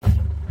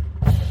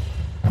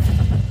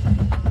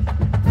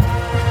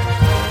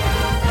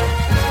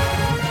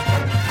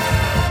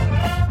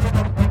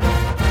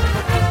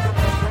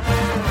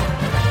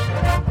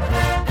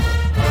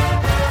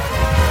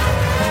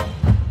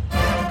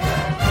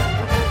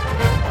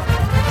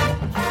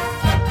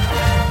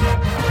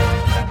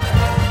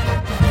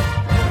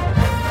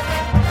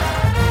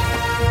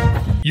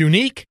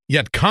Unique,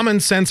 yet common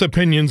sense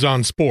opinions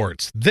on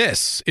sports.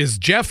 This is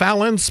Jeff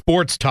Allen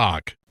Sports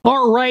Talk.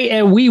 All right,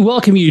 and we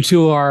welcome you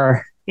to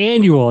our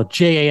annual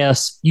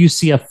JAS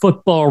UCF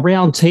football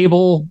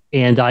roundtable.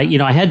 And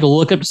I had to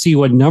look up to see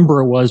what number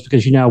it was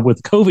because,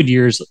 with COVID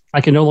years, I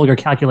can no longer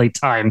calculate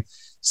time.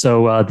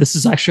 So this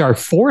is actually our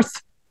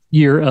fourth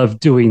year of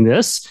doing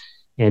this.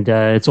 And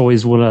it's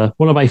always one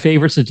of my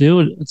favorites to do.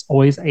 It's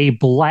always a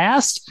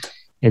blast.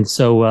 And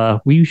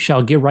so we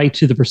shall get right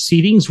to the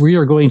proceedings. We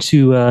are going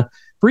to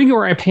bring you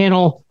our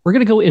panel. We're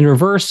going to go in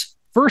reverse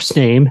first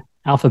name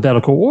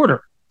alphabetical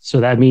order. So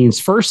that means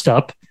first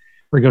up,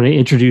 we're going to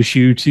introduce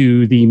you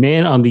to the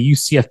man on the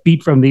UCF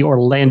beat from the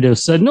Orlando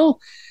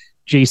Sentinel,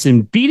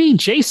 Jason Beatty.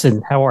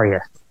 Jason, how are you?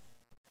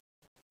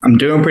 I'm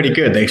doing pretty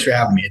good. Thanks for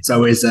having me. It's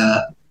always,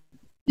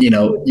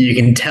 you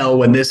can tell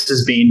when this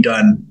is being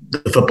done,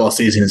 the football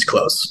season is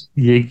close.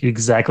 Yeah,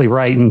 exactly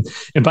right. And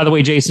by the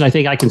way, Jason, I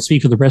think I can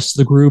speak for the rest of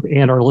the group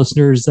and our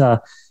listeners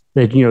that,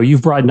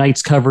 you've brought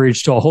Knights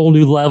coverage to a whole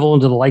new level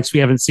and to the likes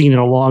we haven't seen in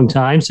a long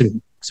time.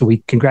 So we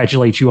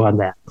congratulate you on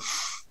that.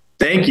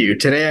 Thank you.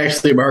 Today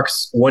actually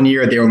marks 1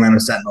 year at the Orlando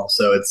Sentinel,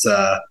 so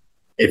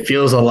it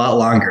feels a lot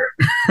longer.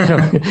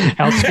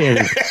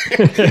 Outstanding.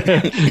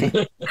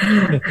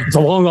 It's a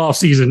long off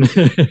season.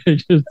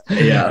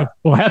 Yeah.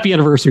 Well, happy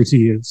anniversary to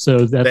you.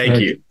 So Thank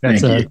you.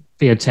 That's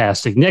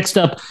fantastic. Next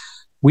up,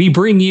 we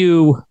bring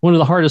you one of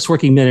the hardest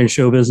working men in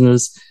show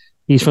business.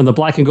 He's from the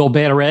Black and Gold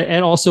Banneret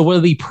and also one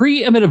of the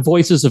preeminent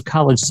voices of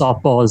college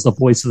softball as the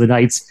voice of the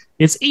Knights.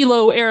 It's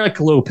Elo Eric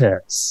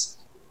Lopez.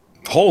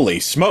 Holy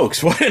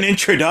smokes, what an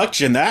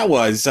introduction that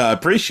was.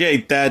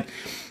 Appreciate that.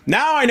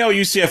 Now I know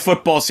UCF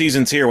football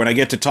season's here when I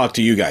get to talk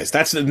to you guys.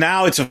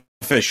 Now it's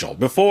official.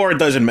 Before it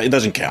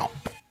doesn't count.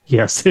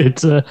 Yes,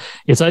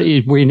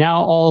 we're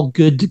now all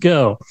good to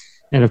go.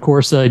 And of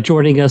course,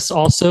 joining us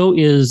also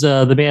is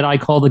the man I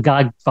call the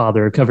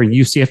Godfather, covering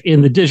UCF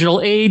in the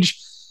digital age.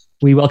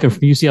 We welcome from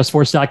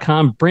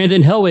UCFsports.com,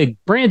 Brandon Helwig.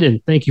 Brandon,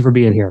 thank you for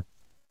being here.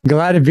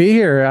 Glad to be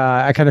here.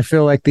 I kind of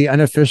feel like the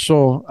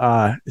unofficial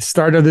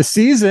start of the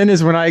season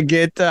is when I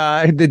get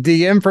the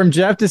DM from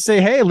Jeff to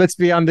say, hey, let's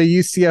be on the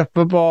UCF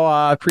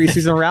football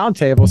preseason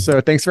roundtable.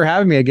 So thanks for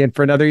having me again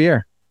for another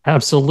year.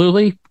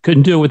 Absolutely.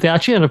 Couldn't do it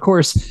without you. And of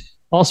course,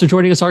 also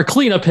joining us, our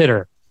cleanup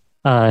hitter.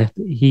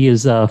 He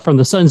is from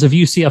the Sons of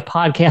UCF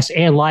podcast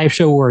and live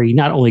show where he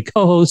not only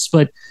co-hosts,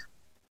 but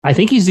I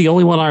think he's the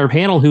only one on our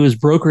panel who has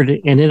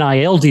brokered an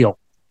NIL deal.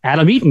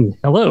 Adam Eaton,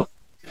 hello.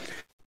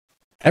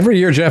 Every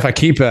year, Jeff, I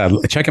keep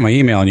checking my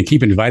email and you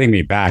keep inviting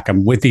me back.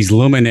 I'm with these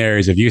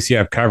luminaries of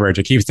UCF coverage.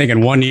 I keep thinking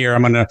 1 year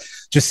I'm going to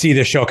just see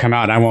this show come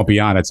out and I won't be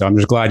on it. So I'm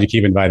just glad you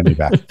keep inviting me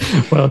back.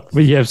 Well,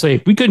 we have to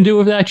say we couldn't do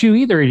it without you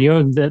either.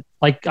 That,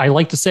 like I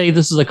like to say,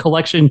 this is a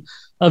collection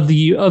of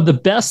the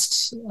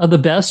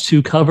best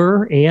who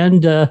cover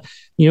and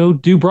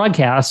do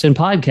broadcasts and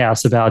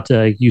podcasts about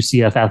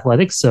UCF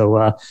athletics.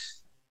 So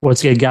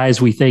once again,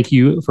 guys, we thank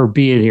you for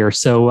being here.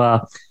 So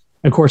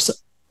of course,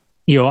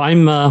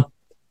 I'm.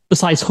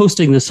 Besides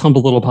hosting this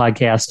humble little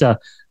podcast,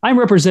 I'm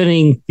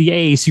representing the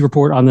AAC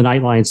report on the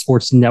Nightline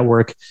Sports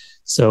Network.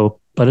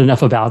 But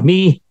enough about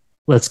me.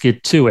 Let's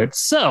get to it.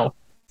 So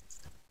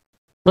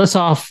let's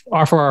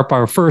offer up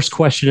our first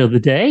question of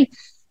the day.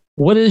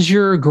 What is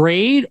your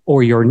grade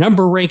or your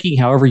number ranking,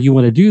 however you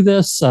want to do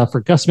this, for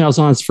Gus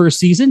Malzahn's first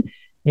season?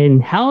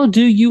 And how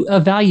do you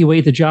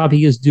evaluate the job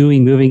he is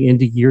doing moving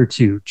into year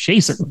two?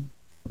 Jason.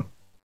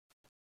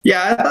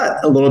 Yeah, I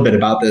thought a little bit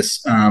about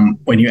this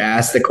when you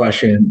asked the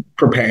question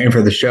preparing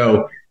for the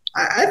show.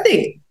 I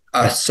think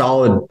a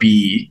solid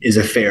B is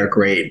a fair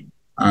grade.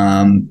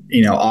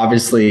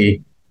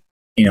 Obviously,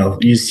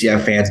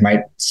 UCF fans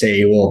might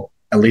say, well,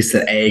 at least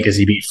an A because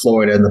he beat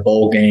Florida in the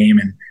bowl game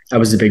and that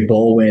was a big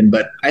bowl win.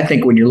 But I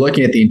think when you're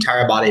looking at the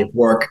entire body of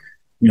work,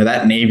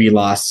 that Navy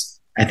loss,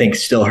 I think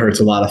still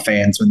hurts a lot of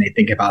fans when they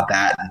think about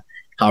that and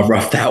how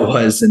rough that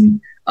was. And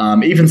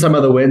even some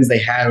of the wins they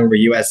had over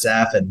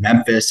USF and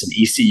Memphis and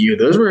ECU,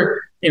 those were,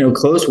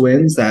 close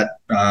wins that,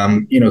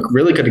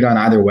 really could have gone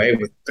either way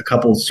with a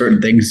couple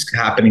certain things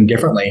happening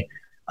differently.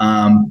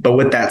 But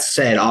with that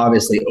said,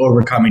 obviously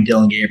overcoming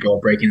Dylan Gabriel,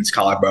 breaking his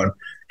collarbone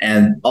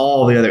and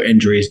all the other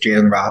injuries,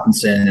 Jalen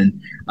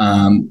Robinson,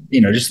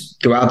 and,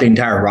 just throughout the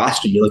entire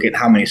roster, you look at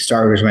how many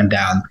starters went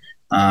down.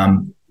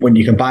 When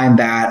you combine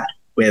that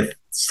with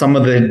some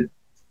of the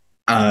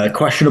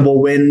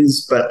questionable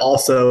wins, but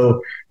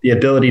also the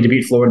ability to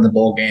beat Florida in the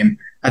bowl game,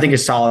 I think a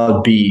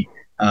solid B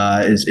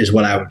is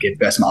what I would give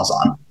Gus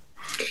Malzahn.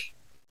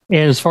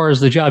 And as far as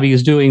the job he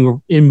is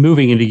doing in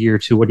moving into year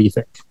two, what do you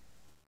think?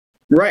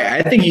 Right,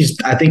 I think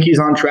he's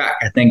on track.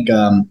 I think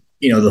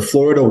the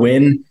Florida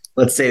win.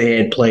 Let's say they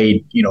had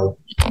played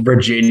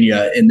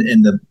Virginia in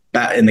the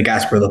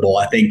Gasparilla Bowl,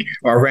 I think,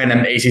 or a random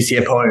ACC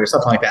opponent or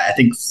something like that. I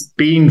think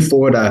beating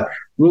Florida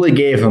really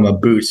gave him a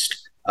boost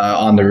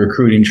on the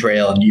recruiting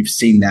trail, and you've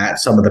seen that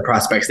some of the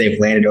prospects they've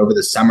landed over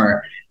the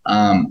summer.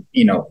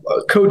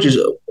 Coaches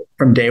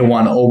from day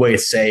one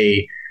always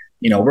say,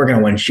 we're going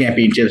to win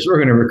championships. We're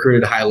going to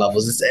recruit at high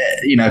levels. It's,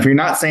 if you're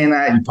not saying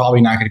that, you're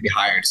probably not going to be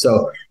hired.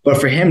 So,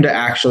 but for him to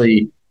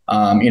actually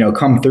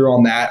come through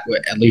on that,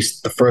 at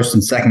least the first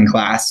and second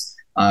class.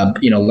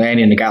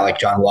 Landing a guy like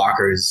John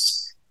Walker is,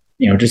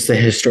 just the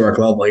historic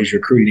level he's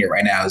recruiting at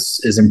right now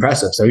is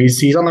impressive. So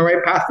he's on the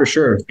right path for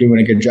sure, doing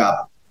a good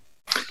job.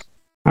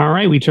 All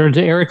right, we turn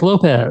to Eric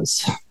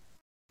Lopez.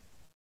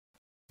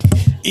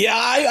 Yeah,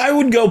 I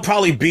would go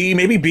probably B,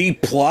 maybe B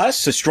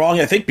plus.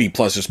 I think B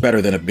plus is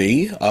better than a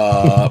B.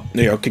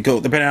 Could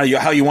go depending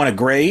on how you want to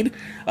grade.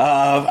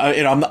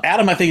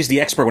 Adam, I think, is the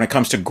expert when it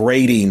comes to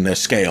grading the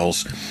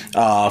scales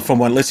from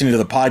when listening to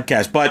the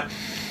podcast. But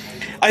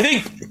I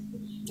think,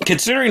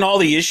 considering all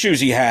the issues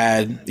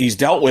he's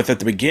dealt with at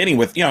the beginning,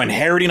 with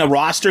inheriting a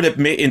roster that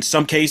in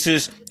some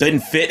cases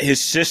didn't fit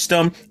his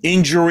system,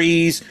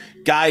 injuries,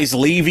 guys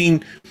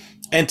leaving.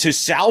 And to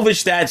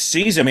salvage that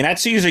season,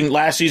 last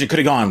season could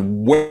have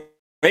gone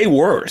way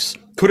worse.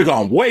 Could have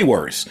gone way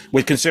worse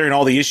with considering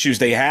all the issues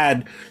they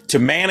had to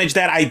manage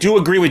that. I do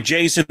agree with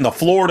Jason. The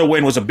Florida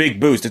win was a big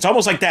boost. It's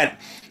almost like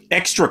that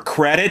extra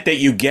credit that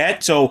you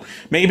get. So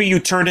maybe you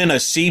turned in a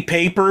C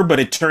paper, but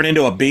it turned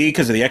into a B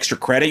because of the extra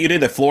credit you did.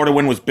 The Florida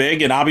win was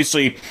big. And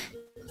obviously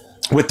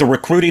with the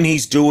recruiting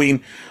he's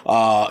doing,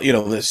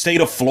 the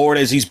state of Florida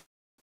as he's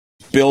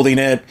building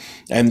it,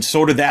 and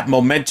sort of that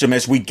momentum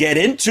as we get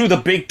into the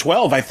Big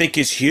 12, I think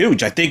is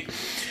huge. I think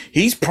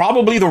he's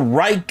probably the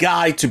right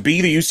guy to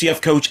be the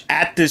UCF coach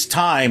at this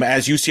time,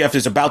 as UCF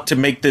is about to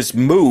make this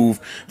move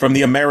from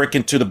the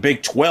American to the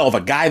Big 12,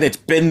 a guy that's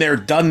been there,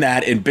 done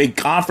that in big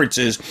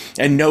conferences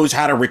and knows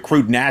how to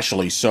recruit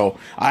nationally. So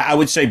I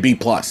would say B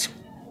plus.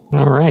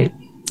 All right.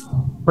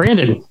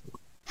 Brandon.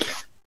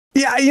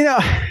 Yeah,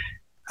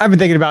 I've been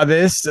thinking about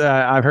this.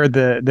 I've heard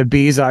the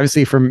Bs,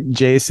 obviously, from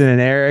Jason and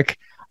Eric.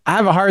 I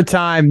have a hard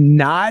time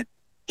not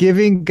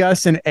giving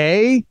Gus an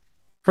A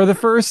for the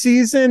first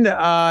season.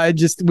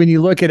 Just when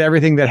you look at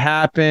everything that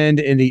happened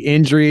in the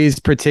injuries,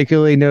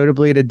 particularly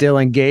notably to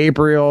Dylan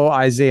Gabriel,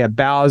 Isaiah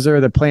Bowser,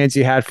 the plans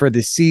you had for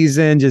the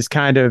season, just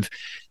kind of,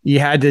 you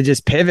had to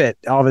just pivot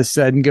all of a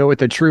sudden, go with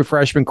the true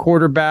freshman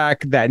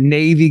quarterback. That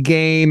Navy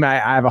game, I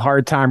have a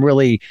hard time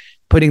really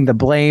putting the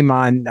blame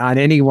on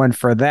anyone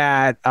for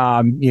that.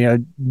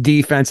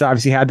 Defense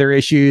obviously had their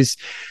issues.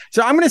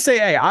 So I'm going to say,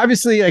 hey,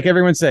 obviously, like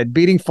everyone said,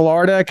 beating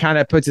Florida kind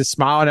of puts a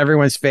smile on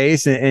everyone's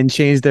face and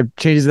changes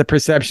the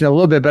perception a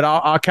little bit. But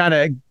I'll kind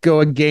of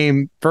go a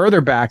game further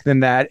back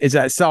than that. Is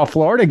that South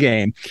Florida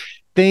game.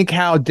 Think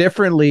how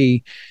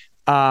differently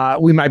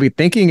we might be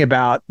thinking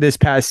about this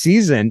past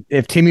season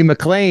if Timmy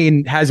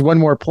McClain has one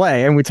more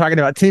play. And we're talking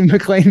about Timmy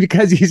McClain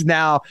because he's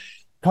now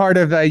part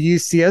of a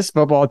UCS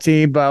football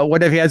team, but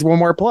what if he has one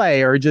more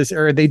play or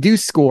they do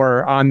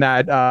score on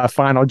that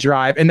final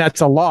drive and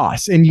that's a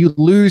loss and you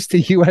lose to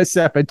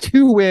USF, a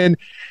 2-win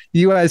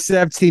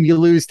USF team you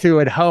lose to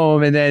at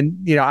home. And then,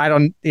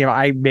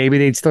 maybe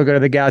they'd still go to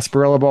the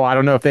Gasparilla Bowl. I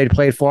don't know if they'd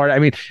played Florida.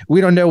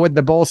 We don't know what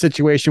the bowl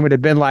situation would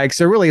have been like.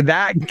 So really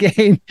that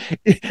game,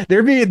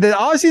 the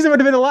offseason would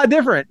have been a lot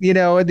different.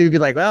 They'd be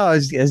like, well,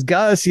 is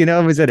Gus,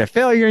 was it a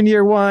failure in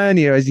year one?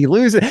 Is he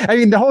losing?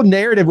 The whole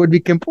narrative would be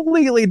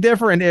completely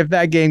different if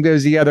that game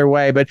goes the other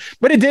way, but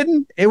it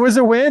didn't. It was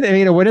a win.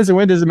 A win is a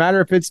win. Doesn't matter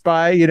if it's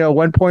by,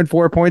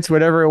 1.4 points,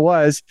 whatever it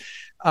was.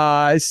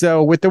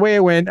 So with the way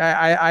it went,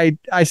 I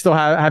still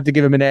have to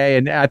give him an A,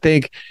 and I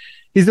think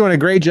he's doing a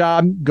great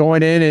job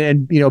going in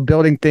and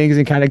building things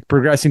and kind of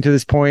progressing to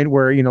this point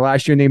where,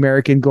 last year in the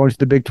American, going to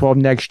the Big 12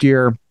 next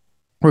year,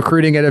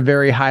 recruiting at a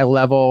very high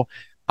level.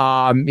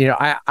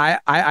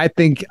 I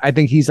think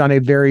he's on a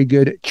very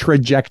good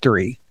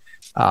trajectory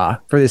for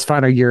this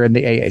final year in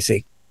the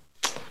AAC.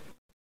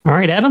 All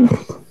right, Adam.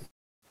 All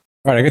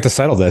right, I get to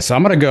settle this. So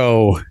I'm going to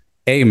go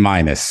A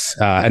minus.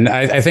 And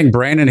I think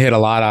Brandon hit a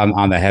lot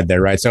on the head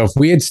there, right? So if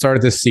we had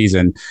started this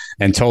season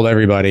and told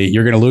everybody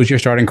you're going to lose your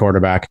starting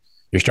quarterback,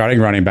 your starting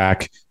running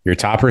back, your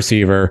top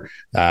receiver,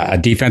 a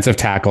defensive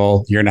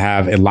tackle. You're going to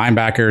have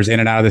linebackers in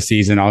and out of the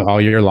season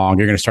all year long.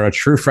 You're going to start a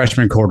true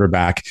freshman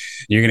quarterback.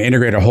 You're going to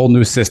integrate a whole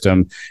new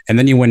system, and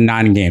then you win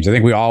 9 games. I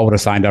think we all would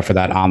have signed up for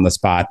that on the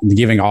spot,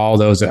 giving all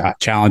those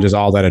challenges,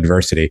 all that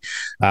adversity.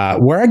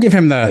 Where I give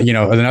him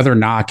another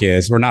knock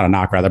is, or not a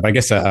knock rather, but I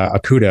guess a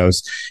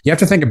kudos. You have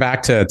to think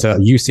back to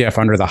UCF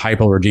under the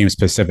Heupel regime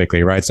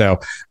specifically, right? So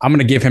I'm going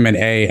to give him an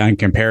A in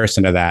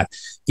comparison to that.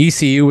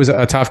 ECU was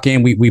a tough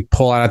game. We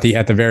pull out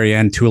at the very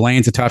end.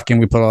 Tulane's a tough game.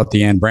 We pull out at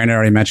the end. Brandon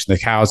already mentioned the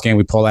Cows game.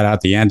 We pull that out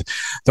at the end.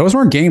 Those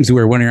weren't games we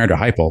were winning under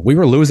Heupel. We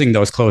were losing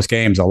those close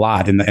games a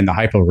lot in the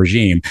Heupel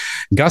regime.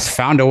 Gus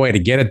found a way to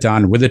get it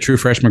done with a true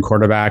freshman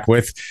quarterback,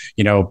 with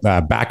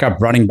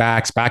backup running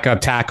backs, backup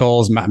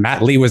tackles.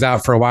 Matt Lee was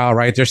out for a while,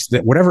 right? There's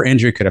whatever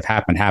injury could have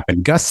happened.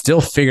 Gus still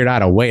figured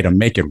out a way to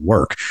make it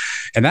work,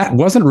 and that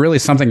wasn't really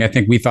something I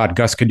think we thought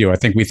Gus could do. I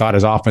think we thought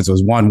his offense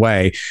was one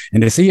way,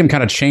 and to see him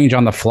kind of change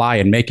on the fly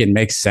and make it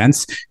make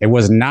sense, it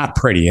was not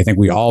pretty. I think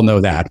we all know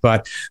that,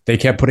 but they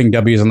kept putting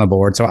W's on the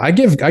board. So I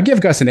give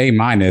Gus an A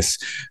minus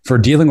for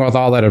dealing with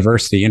all that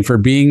adversity and for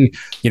being,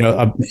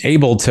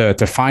 able to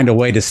find a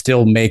way to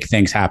still make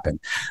things happen.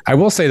 I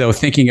will say though,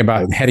 thinking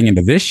about heading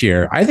into this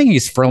year, I think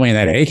he's firmly in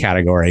that A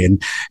category,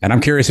 and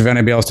I'm curious if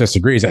anybody else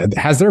disagrees.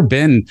 Has there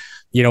been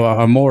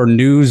a more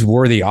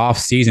newsworthy off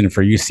season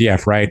for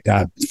UCF, right?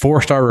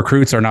 4-star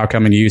recruits are now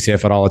coming to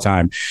UCF at all the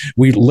time.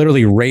 We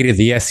literally rated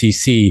the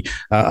SEC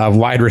of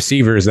wide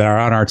receivers that are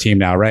on our team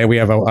now, right? We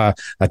have a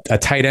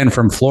tight end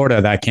from Florida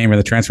that came in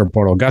the transfer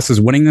portal. Gus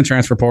is winning the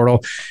transfer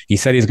portal. He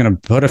said he's going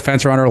to put a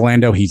fence around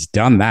Orlando. He's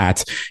done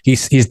that.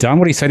 He's done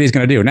what he said he's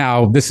going to do.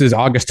 Now, this is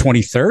August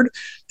 23rd.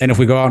 And if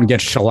we go out and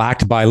get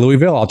shellacked by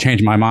Louisville, I'll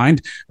change my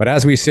mind. But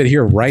as we sit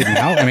here right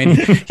now, I mean,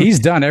 he's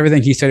done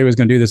everything he said he was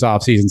going to do this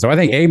offseason. So I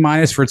think A-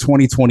 for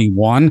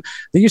 2021. I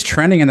think he's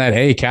trending in that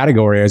A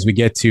category as we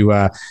get to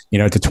to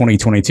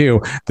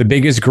 2022. The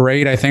biggest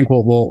grade I think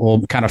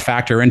will kind of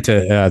factor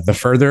into the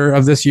further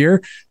of this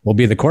year will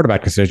be the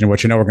quarterback decision,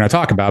 which we're going to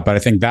talk about. But I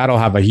think that'll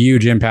have a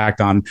huge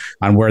impact on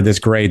where this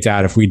grade's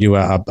at if we do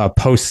a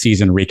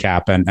postseason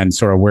recap and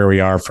sort of where we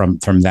are from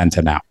then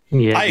to now.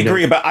 Yeah, I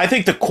agree, but I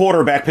think the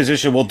quarterback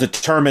position will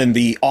determine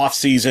the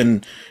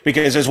offseason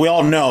because, as we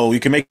all know, you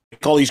can make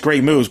all these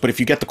great moves, but if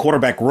you get the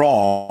quarterback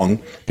wrong,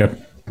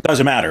 it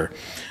doesn't matter.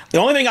 The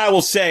only thing I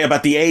will say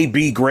about the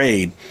A-B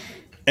grade,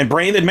 and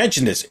Brandon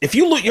mentioned this, if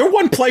you're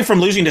one play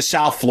from losing to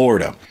South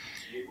Florida,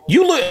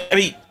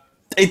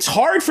 it's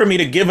hard for me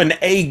to give an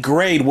A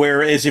grade,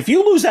 whereas if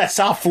you lose that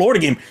South Florida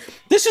game,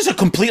 this is a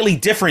completely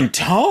different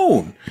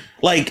tone.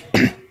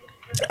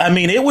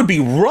 It would be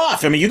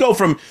rough. You go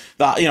from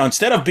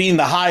instead of being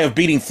the high of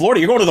beating Florida,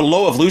 you're going to the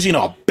low of losing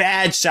a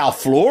bad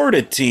South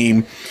Florida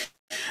team.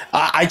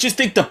 I just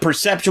think the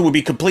perception would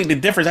be completely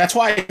different. That's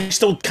why I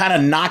still kind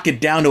of knock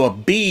it down to a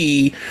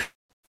B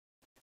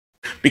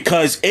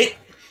because it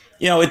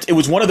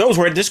was one of those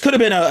where this could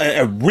have been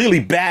a really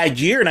bad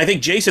year. And I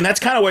think, Jason, that's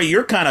kind of where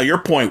your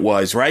point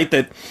was, right?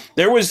 That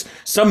there was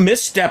some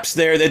missteps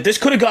there that this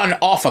could have gone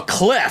off a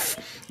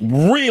cliff.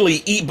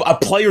 Really a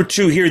play or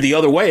two here the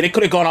other way, and it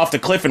could have gone off the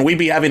cliff, and we'd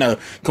be having a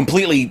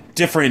completely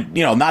different,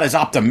 not as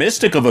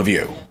optimistic of a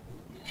view.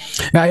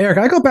 Now, Eric,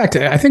 I go back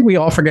to, I think we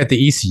all forget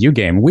the ECU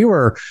game. We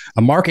were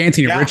a Mark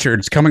Anthony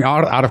Richards coming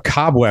out of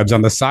cobwebs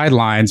on the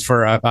sidelines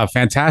for a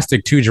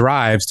fantastic 2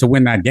 drives to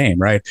win that game,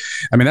 right?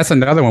 That's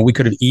another one we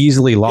could have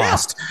easily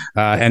lost.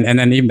 And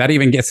then that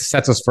even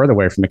sets us further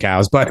away from the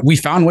Cows. But we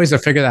found ways to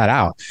figure that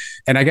out.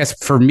 And I guess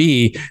for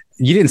me,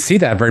 you didn't see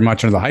that very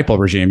much under the Heupel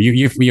regime.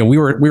 We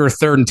were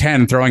 3rd and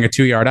 10 throwing a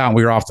 2-yard out and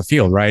we were off the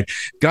field, right?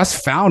 Gus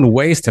found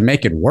ways to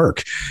make it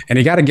work. And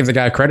you got to give the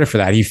guy credit for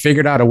that. He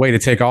figured out a way to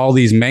take all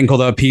these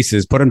mangled up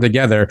pieces, put them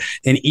together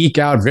and eke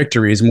out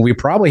victories when we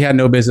probably had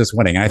no business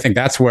winning. And I think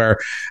that's where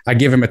I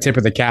give him a tip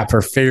of the cap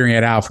for figuring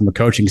it out from a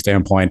coaching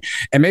standpoint.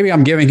 And maybe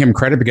I'm giving him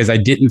credit because I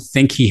didn't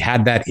think he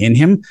had that in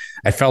him.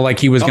 I felt like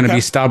he was going to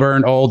be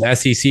stubborn, old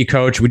SEC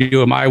coach. We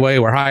do it my way.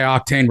 We're high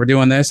octane. We're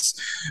doing this.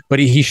 But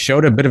he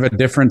showed a bit of a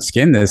different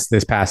skin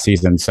this past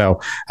season.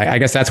 So I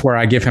guess that's where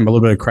I give him a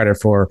little bit of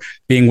credit for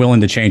being willing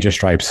to change his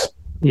stripes.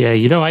 Yeah,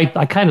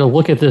 I kind of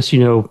look at this,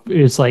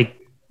 it's like,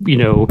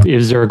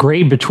 is there a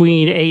grade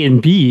between A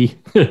and B?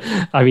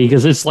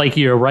 Because it's like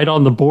you're right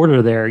on the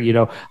border there.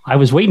 I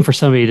was waiting for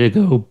somebody to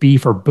go B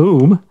for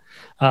boom.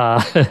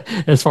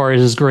 As far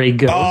as his grade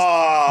goes.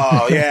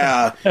 Oh,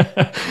 yeah.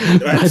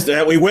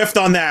 We whiffed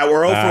on that.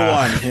 We're 0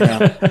 for 1.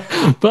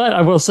 Yeah. But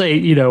I will say,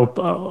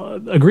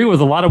 agree with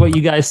a lot of what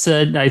you guys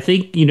said. I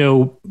think,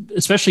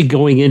 especially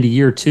going into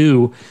year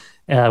 2,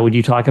 when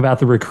you talk about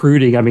the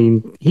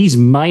recruiting, he's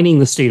mining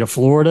the state of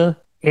Florida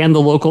and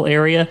the local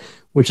area,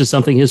 which is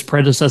something his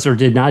predecessor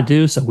did not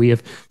do. So we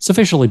have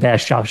sufficiently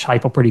bashed Josh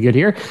Heupel pretty good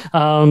here.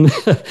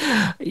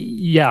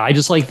 I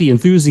just like the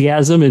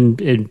enthusiasm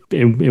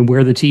and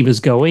where the team is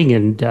going.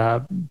 And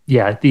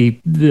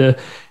the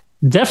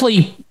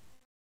definitely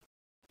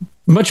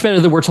much better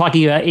that we're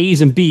talking about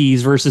A's and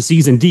B's versus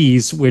C's and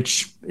D's,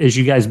 which, as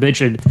you guys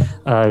mentioned.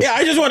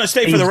 I just want to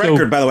state for the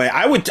record, by the way,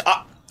 I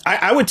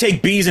would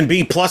take B's and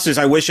B pluses.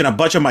 I wish in a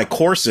bunch of my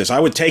courses. I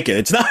would take it.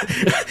 It's not.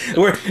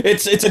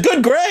 It's a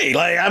good grade.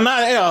 I'm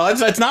not.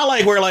 It's not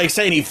like we're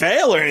saying he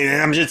failed or anything.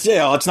 I'm just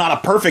it's not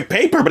a perfect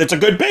paper, but it's a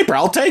good paper.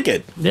 I'll take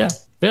it. Yeah,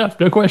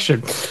 no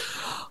question.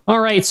 All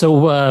right,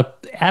 so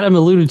Adam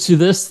alluded to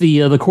this,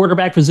 the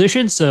quarterback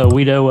position. So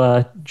we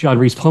know John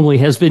Rhys Plumlee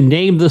has been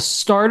named the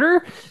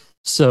starter.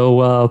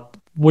 So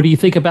what do you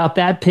think about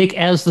that pick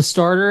as the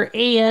starter?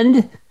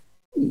 And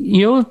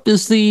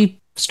is the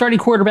starting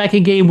quarterback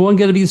in game 1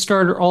 going to be the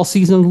starter all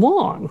season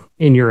long,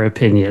 in your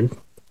opinion?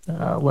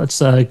 Let's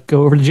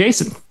go over to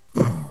Jason.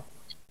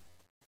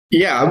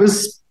 Yeah, I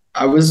was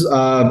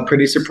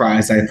pretty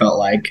surprised. I felt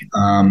like,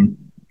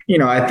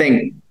 I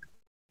think,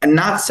 I'm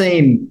not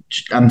saying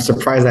I'm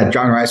surprised that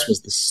John Rhys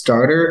was the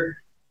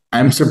starter.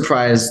 I'm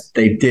surprised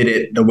they did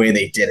it the way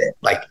they did it.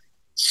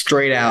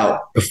 Straight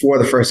out before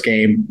the first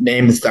game,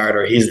 name the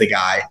starter. He's the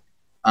guy.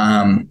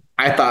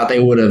 I thought they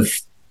would have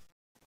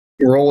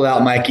rolled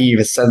out Mike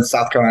Eaves since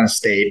South Carolina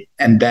State,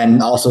 and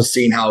then also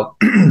seen how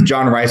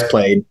John Rhys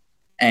played,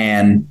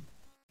 and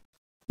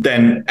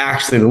then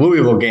actually the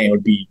Louisville game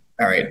would be,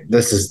 all right,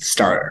 this is the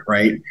starter,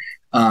 right?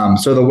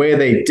 So the way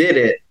they did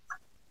it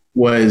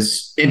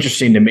was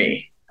interesting to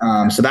me.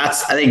 So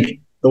that's, I think,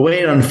 the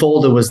way it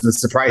unfolded was the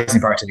surprising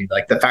part to me,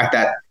 the fact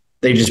that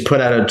they just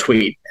put out a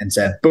tweet and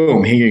said,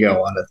 boom, here you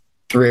go on a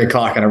 3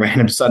 o'clock on a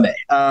random Sunday.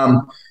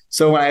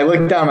 So when I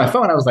looked down my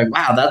phone, I was like,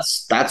 wow,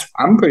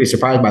 I'm pretty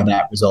surprised by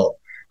that result.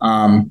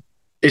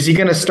 Is he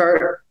going to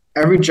start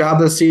every job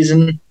this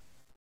season?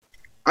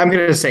 I'm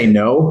going to say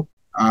no.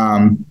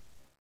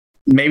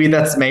 Maybe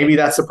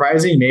that's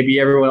surprising. Maybe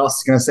everyone else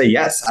is going to say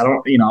yes.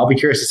 I'll be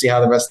curious to see how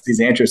the rest of these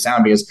answers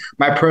sound, because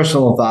my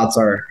personal thoughts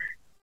are,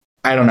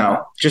 I don't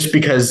know, just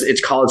because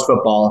it's college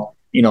football.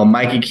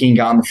 Mikey Keene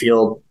got on the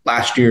field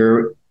last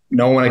year.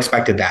 No one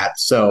expected that.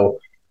 So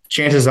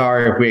chances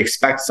are, if we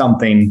expect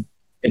something,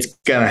 it's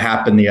going to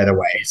happen the other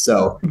way.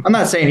 So I'm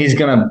not saying he's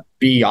going to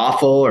be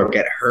awful or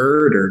get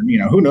hurt or,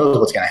 who knows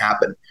what's going to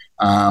happen.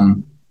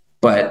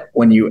 But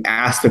when you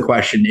ask the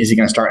question, is he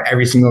going to start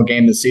every single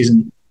game this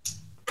season?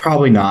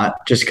 Probably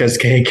not, just because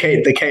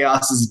the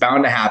chaos is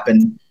bound to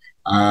happen.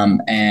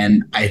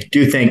 And I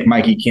do think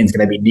Mikey Keene's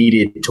going to be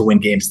needed to win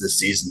games this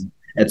season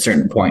at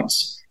certain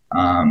points.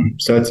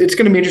 So it's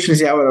going to be interesting to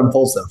see how it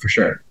unfolds, though, for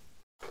sure.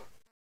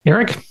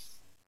 Eric?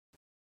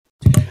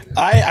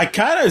 I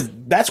kind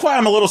of, that's why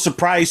I'm a little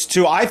surprised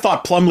too. I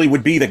thought Plumlee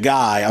would be the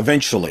guy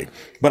eventually,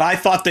 but I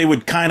thought they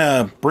would kind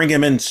of bring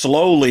him in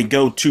slowly,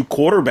 go 2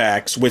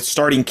 quarterbacks with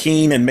starting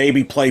Keene and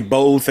maybe play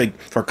both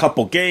for a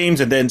couple games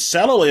and then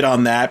settle it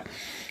on that.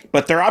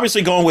 But they're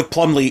obviously going with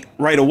Plumlee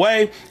right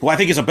away, who I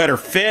think is a better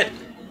fit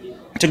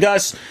to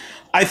Gus.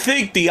 I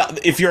think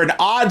if you're an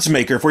odds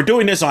maker, if we're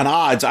doing this on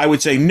odds, I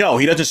would say no,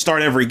 he doesn't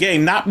start every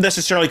game, not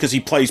necessarily because he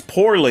plays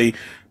poorly,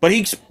 but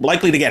he's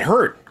likely to get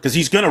hurt because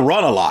he's going to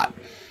run a lot.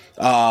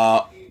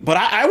 But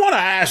I want to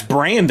ask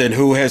Brandon,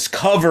 who has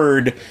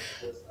covered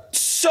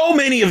so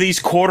many of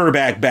these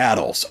quarterback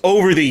battles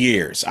over the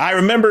years. I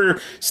remember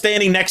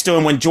standing next to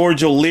him when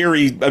George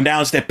O'Leary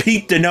announced that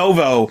Pete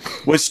DeNovo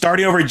was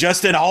starting over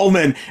Justin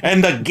Holman,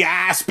 and the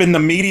gasp in the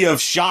media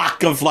of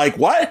shock of like,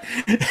 what?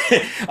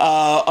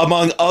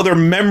 Among other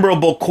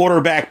memorable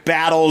quarterback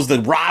battles,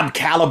 the Rob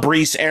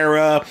Calabrese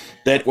era,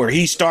 where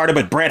he started,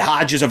 but Brett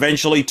Hodges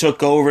eventually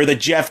took over, the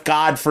Jeff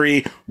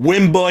Godfrey,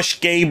 Wimbush,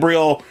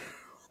 Gabriel.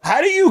 How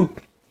do you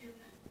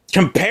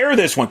compare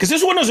this one? Because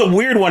this one was a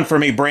weird one for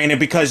me, Brandon,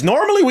 because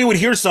normally we would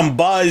hear some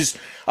buzz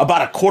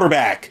about a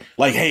quarterback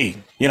like, hey,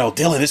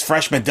 this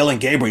freshman Dylan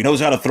Gabriel, he knows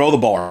how to throw the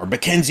ball, or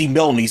Mackenzie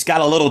Milton, he's got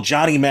a little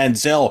Johnny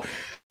Manziel.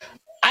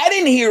 I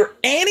didn't hear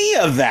any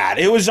of that.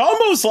 It was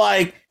almost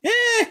like,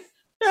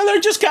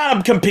 they're just kind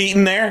of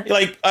competing there.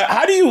 Like,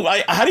 how do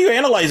you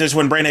analyze this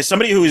one, Brandon? As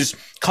somebody who's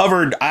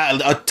covered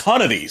a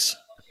ton of these.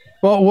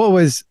 Well, what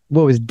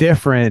was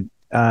different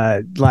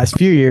last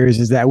few years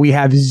is that we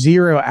have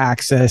zero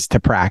access to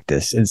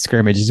practice and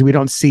scrimmages. We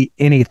don't see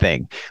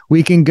anything.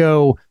 We can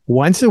go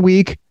once a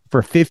week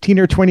for 15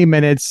 or 20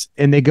 minutes,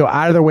 and they go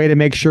out of their way to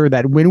make sure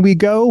that when we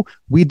go,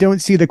 we don't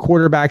see the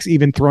quarterbacks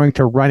even throwing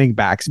to running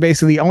backs.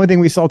 Basically, the only thing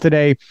we saw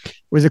today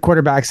was the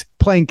quarterbacks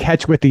playing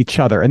catch with each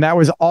other, and that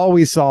was all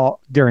we saw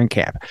during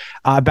camp.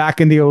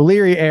 Back in the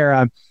O'Leary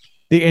era,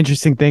 the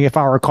interesting thing, if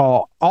I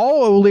recall,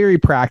 all O'Leary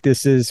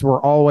practices were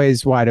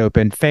always wide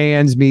open.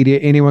 Fans, media,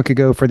 anyone could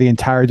go for the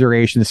entire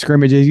duration. The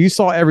scrimmages, you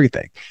saw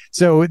everything.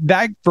 So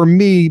that, for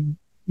me,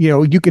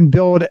 you can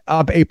build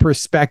up a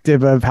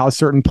perspective of how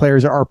certain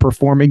players are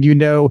performing.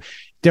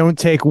 Don't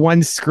take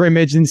one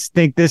scrimmage and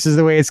think this is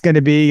the way it's going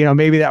to be.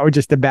 Maybe that was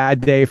just a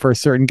bad day for a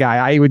certain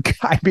guy.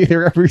 I'd be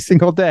there every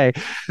single day.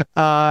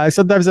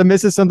 Sometimes I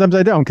miss it, sometimes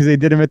I don't, because they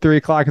did them at 3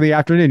 o'clock in the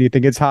afternoon. You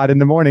think it's hot in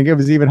the morning. It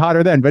was even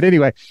hotter then. But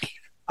anyway,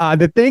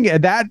 the thing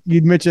that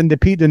you mentioned, the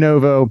Pete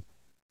DeNovo,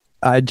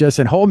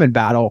 Justin Holman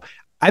battle,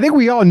 I think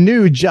we all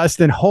knew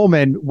Justin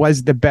Holman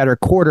was the better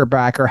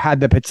quarterback or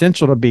had the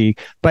potential to be,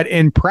 but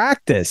in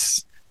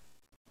practice,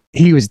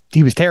 he was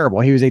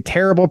terrible. He was a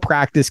terrible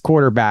practice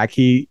quarterback.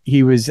 He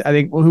was, I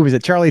think, who was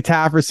it? Charlie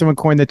Taff or someone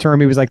coined the term.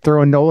 He was like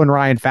throwing Nolan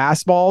Ryan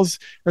fastballs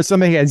or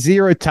something. He had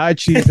zero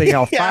touch. He's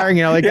firing,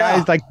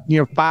 guy's like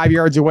 5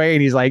 yards away,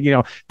 and he's like,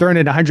 throwing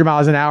it 100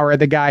 miles an hour at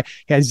the guy.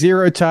 He had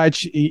zero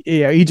touch.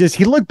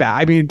 He looked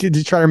bad. I mean, to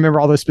try to remember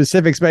all those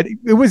specifics, but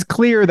it was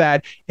clear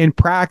that in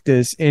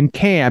practice, in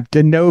camp,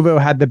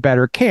 DeNovo had the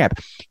better camp.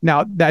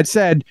 Now, that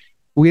said,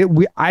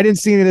 I didn't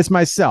see any of this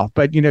myself,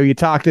 but you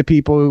talk to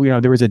people,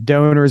 there was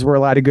donors were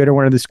allowed to go to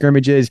one of the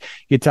scrimmages.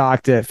 You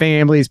talk to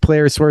families,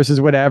 player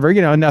sources, whatever,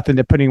 nothing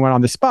to put anyone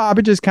on the spot,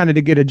 but just kind of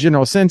to get a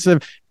general sense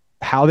of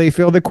how they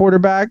feel the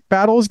quarterback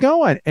battle is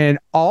going. And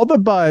all the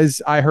buzz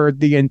I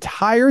heard the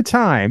entire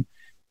time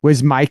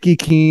was Mikey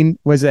Keene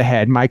was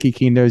ahead. Mikey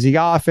Keene knows the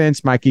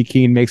offense. Mikey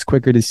Keene makes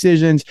quicker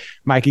decisions.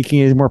 Mikey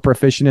Keene is more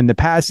proficient in the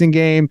passing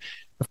game.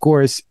 Of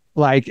course,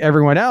 like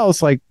everyone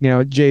else,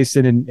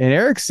 Jason and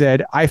Eric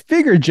said, I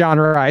figured John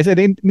Rice,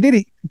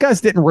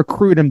 Gus didn't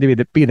recruit him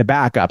to be the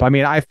backup. I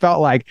mean, I felt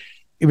like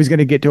it was going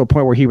to get to a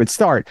point where he would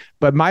start,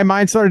 but my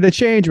mind started to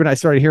change when I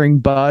started hearing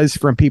buzz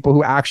from people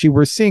who actually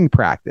were seeing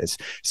practice.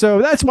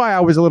 So that's why I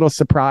was a little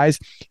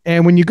surprised.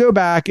 And when you go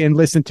back and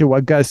listen to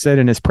what Gus said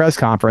in his press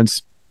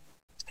conference,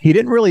 he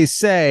didn't really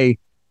say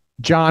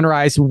John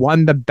Rice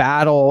won the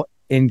battle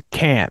in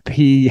camp.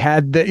 He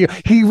had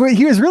he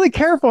was really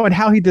careful in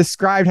how he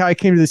described how he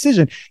came to the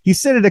decision. He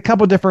said it a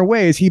couple different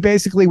ways. He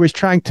basically was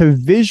trying to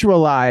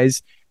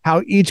visualize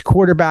how each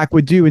quarterback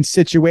would do in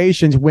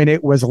situations when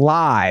it was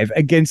live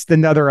against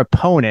another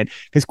opponent,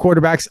 because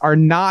quarterbacks are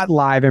not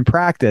live in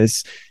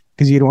practice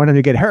because you don't want them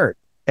to get hurt.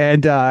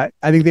 And I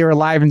think they were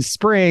live in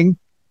spring,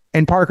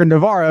 and Parker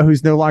Navarro,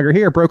 who's no longer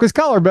here, broke his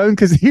collarbone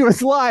because he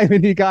was live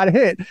and he got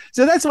hit.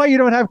 So that's why you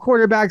don't have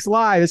quarterbacks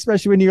live,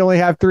 especially when you only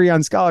have 3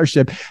 on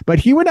scholarship. But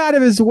he went out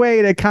of his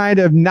way to kind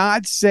of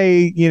not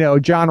say,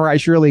 John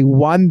Rice really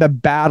won the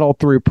battle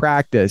through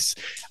practice,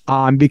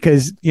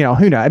 because,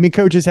 who knows? I mean,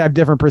 coaches have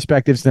different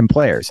perspectives than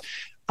players.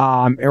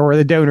 Or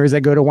the donors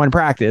that go to one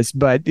practice.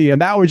 But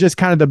that was just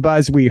kind of the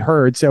buzz we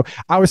heard. So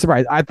I was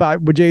surprised. I thought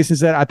what Jason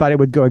said, I thought it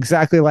would go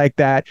exactly like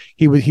that.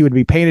 He would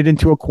be painted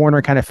into a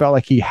corner, kind of felt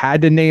like he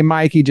had to name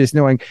Mikey, just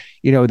knowing,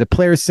 the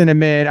player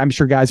sentiment. I'm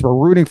sure guys were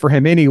rooting for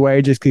him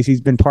anyway, just because he's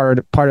been part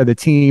of the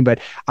team. But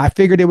I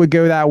figured it would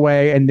go that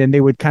way. And then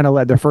they would kind of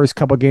let the first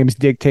couple games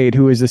dictate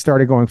who is the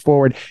starter going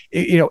forward.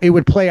 It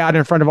would play out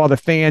in front of all the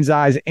fans'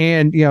 eyes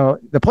and,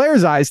 the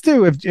players' eyes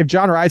too. If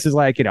John Rice is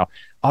like,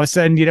 all of a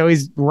sudden,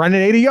 he's running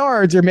 80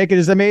 yards or making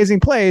his amazing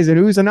plays and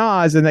oohs and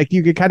ahs. And like,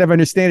 you could kind of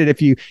understand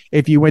it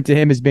if you went to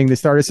him as being the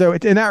starter. So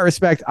in that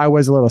respect, I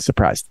was a little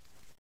surprised.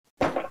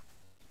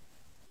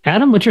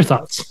 Adam, what's your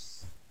thoughts?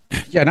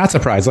 Yeah, not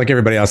surprised. Like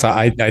everybody else,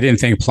 I didn't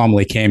think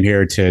Plumlee came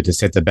here to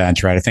sit the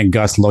bench, right? I think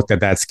Gus looked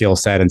at that skill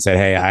set and said,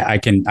 "Hey, I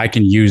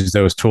can use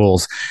those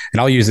tools." And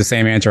I'll use the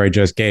same answer I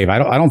just gave. I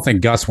don't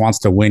think Gus wants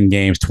to win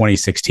games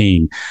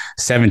 2016,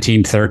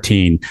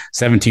 17-13,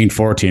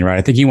 17-14, right?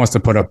 I think he wants to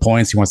put up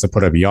points. He wants to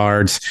put up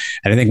yards.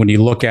 And I think when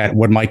you look at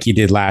what Mikey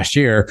did last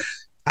year,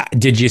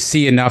 did you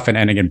see enough?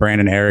 And again,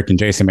 Brandon, Eric, and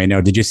Jason may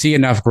know. Did you see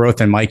enough growth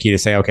in Mikey to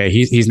say, okay,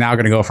 he's now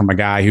going to go from a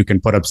guy who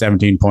can put up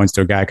 17 points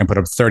to a guy who can put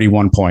up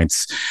 31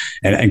 points?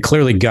 And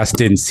clearly, Gus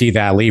didn't see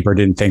that leap or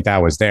didn't think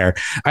that was there.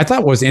 I thought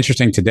what was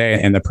interesting today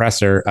in the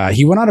presser,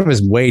 he went out of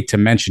his way to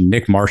mention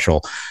Nick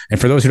Marshall. And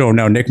for those who don't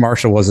know, Nick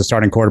Marshall was the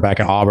starting quarterback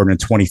at Auburn in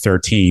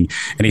 2013,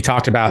 and he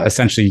talked about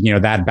essentially,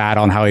 that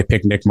battle and how he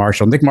picked Nick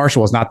Marshall. Nick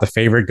Marshall was not the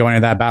favorite going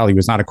into that battle. He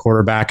was not a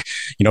quarterback,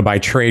 by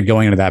trade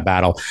going into that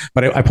battle.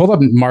 But I pulled up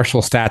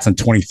Marshall's stats in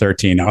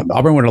 2013.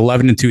 Auburn went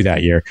 11-2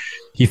 that year.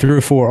 He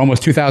threw for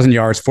almost 2,000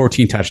 yards,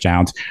 14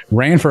 touchdowns,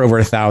 ran for over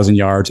 1,000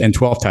 yards and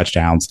 12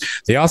 touchdowns.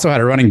 They also had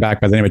a running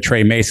back by the name of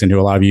Trey Mason, who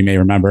a lot of you may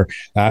remember,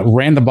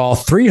 ran the ball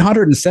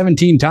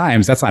 317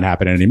 times. That's not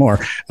happening anymore,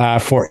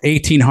 for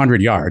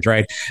 1,800 yards,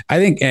 right? I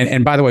think,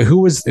 and by the way,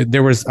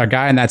 there was a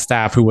guy in that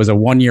staff who was a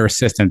one-year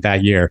assistant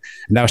that year,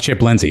 and that was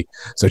Chip Lindsey.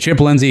 So Chip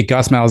Lindsey,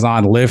 Gus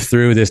Malzahn lived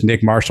through this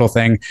Nick Marshall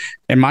thing.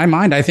 In my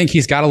mind, I think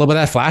he's got a little bit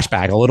of that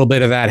flashback, a little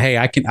bit of that, hey,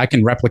 I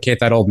can replicate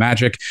that old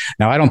magic.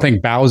 Now, I don't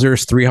think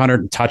Bowser's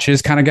 300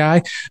 touches kind of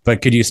guy,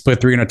 but could you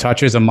split 300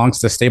 touches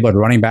amongst the stable of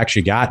running backs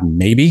you got?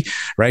 Maybe,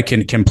 right?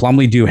 Can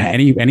Plumlee do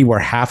anywhere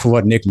half of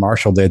what Nick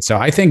Marshall did? So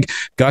I think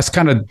Gus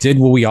kind of did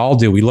what we all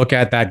do. We look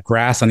at that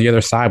grass on the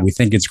other side. We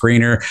think it's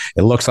greener.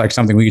 It looks like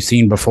something we've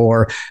seen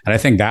before. And I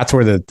think that's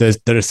where the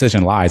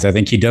decision lies. I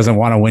think he doesn't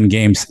want to win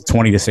games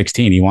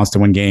 20-16. He wants to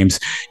win games,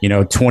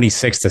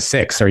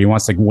 26-6, or he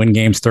wants to win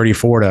games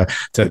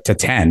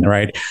 34-10,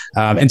 right?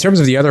 In terms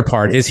of the other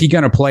part, is he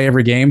going to play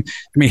every game?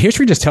 I mean,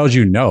 history just tells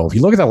you no. If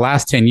you look at the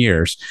last 10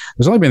 years,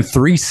 there's only been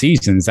 3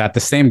 seasons that the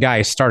same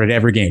guy started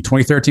every game.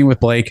 2013 with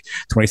Blake,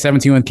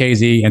 2017 with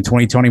KZ, and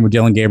 2020 with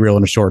Dillon Gabriel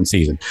in a shortened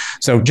season.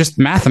 So just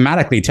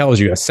mathematically tells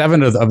you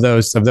 7 of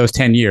those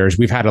 10 years,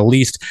 we've had at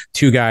least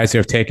 2 guys who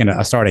have taken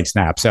a starting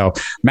snap. So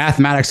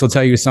mathematics will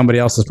tell you somebody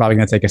else is probably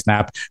going to take a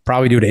snap,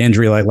 probably due to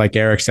injury, like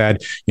Eric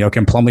said.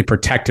 Can Plumlee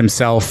protect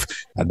himself?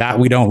 That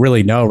we don't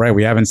really know, right?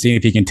 We haven't seen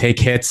if he can take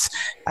hits.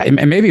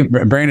 And maybe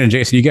Brandon and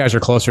Jason, you guys are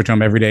closer to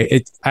him every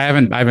day. I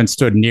haven't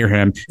stood near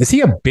him. Is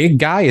he a big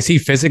guy? Is he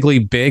physically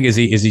big? Is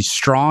he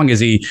strong?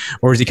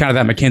 Or is he kind of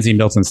that McKenzie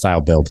Milton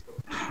style build?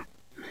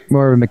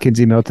 More of a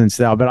McKenzie Milton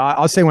style. But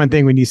I'll say one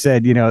thing when you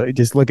said,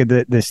 just look at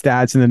the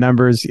stats and the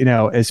numbers,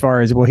 as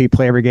far as will he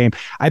play every game?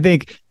 I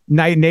think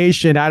Night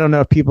Nation, I don't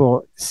know if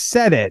people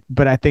said it,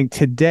 but I think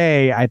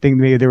today,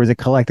 maybe there was a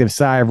collective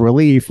sigh of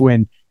relief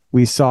when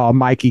we saw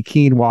Mikey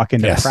Keene walk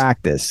into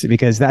practice,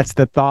 because that's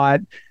the thought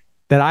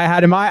that I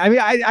had in mind. I mean,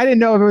 I didn't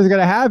know if it was going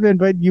to happen,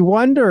 but you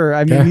wonder.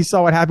 I mean, you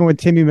saw what happened with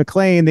Timmy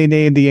McClain. They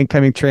named the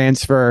incoming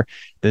transfer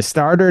the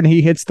starter, and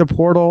he hits the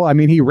portal. I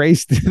mean, he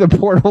raced the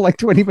portal like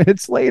 20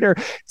 minutes later.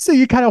 So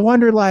you kind of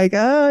wonder, like, he's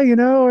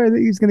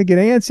going to get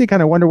antsy.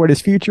 Kind of wonder what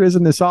his future is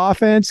in this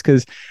offense,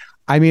 because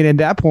I mean, at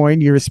that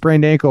point, you're a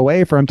sprained ankle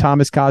away from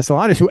Thomas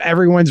Castellanos, who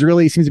everyone's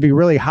really seems to be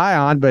really high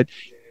on, but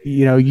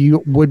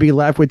you would be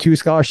left with 2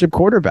 scholarship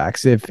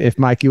quarterbacks if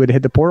Mikey would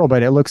hit the portal.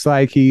 But it looks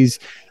like he's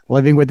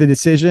living with the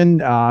decision,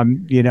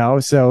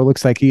 so it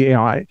looks like he,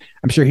 I'm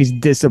sure he's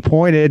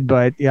disappointed,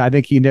 but I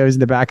think he knows in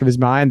the back of his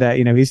mind that,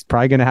 he's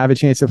probably going to have a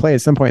chance to play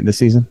at some point in the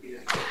season.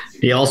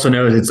 He also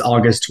knows it's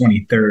August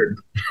 23rd,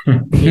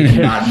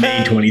 not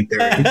May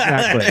 23rd.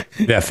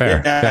 Exactly. Yeah,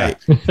 fair. Yeah.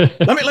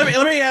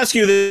 let me ask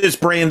you this,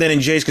 Brandon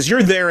and Jace, because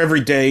you're there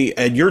every day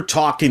and you're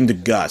talking to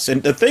Gus.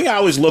 And the thing I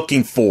was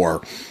looking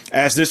for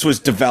as this was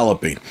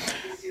developing,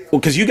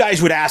 because you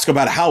guys would ask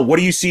about what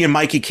do you see in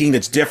Mikey Keene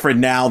that's different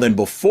now than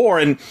before?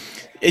 And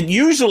it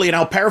usually, and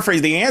I'll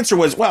paraphrase, the answer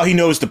was, well, he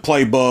knows the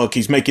playbook.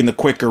 He's making the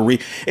quicker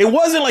read. It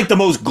wasn't like the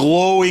most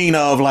glowing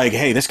of like,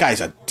 hey, this guy's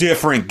a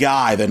different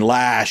guy than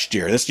last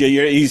year. This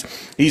year,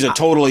 he's a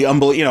totally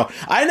unbelievable.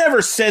 I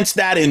never sensed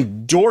that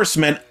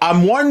endorsement.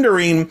 I'm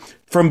wondering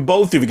from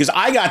both of you, because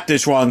I got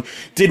this wrong.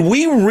 Did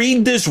we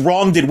read this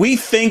wrong? Did we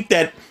think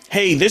that,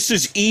 hey, this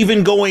is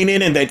even going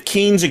in and that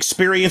Keene's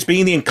experience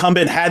being the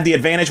incumbent had the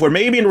advantage, where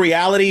maybe in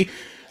reality,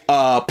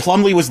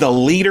 Plumlee was the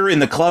leader in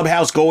the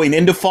clubhouse going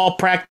into fall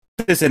practice,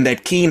 and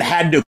that Keene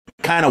had to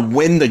kind of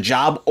win the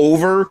job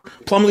over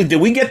Plumlee?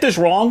 Did we get this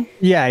wrong?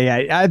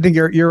 Yeah. I think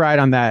you're right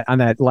on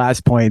that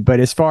last point. But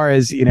as far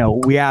as,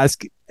 we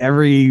ask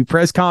every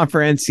press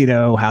conference,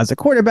 how's the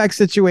quarterback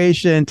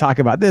situation? Talk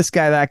about this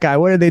guy, that guy.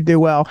 What did they do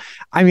well?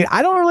 I mean,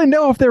 I don't really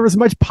know if there was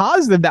much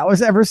positive that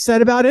was ever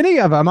said about any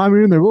of them. I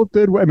mean, they both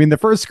did. I mean, the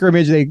first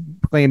scrimmage, they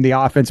claimed the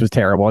offense was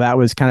terrible. That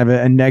was kind of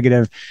a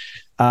negative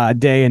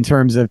day in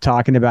terms of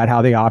talking about how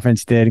the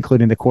offense did,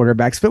 including the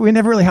quarterbacks. But we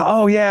never really,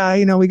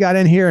 we got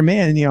in here, and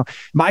man,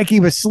 Mikey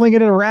was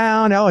slinging it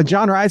around. Oh,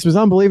 John Rice was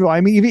unbelievable. I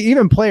mean,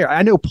 even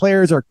I know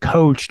players are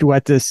coached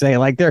what to say.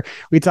 Like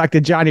we talked to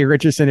Johnny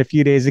Richardson a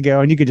few days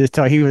ago, and you could just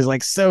tell he was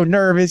like so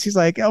nervous. He's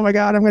like, oh my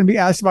God, I'm going to be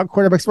asked about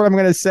quarterbacks. What am I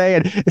going to say?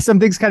 And some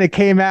things kind of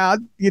came out,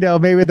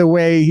 maybe the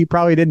way he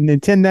probably didn't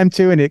intend them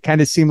to. And it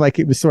kind of seemed like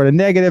it was sort of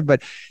negative,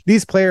 but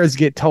these players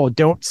get told,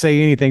 don't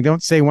say anything.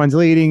 Don't say one's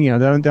leading,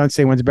 don't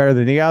say one's better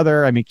than the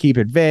other. I mean, keep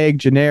it vague,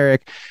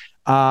 generic.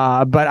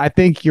 But I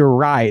think you're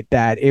right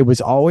that it was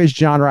always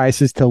John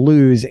Rice's to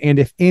lose. And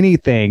if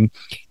anything,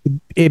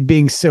 it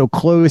being so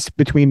close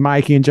between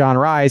Mikey and John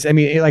Rice, I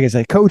mean, like I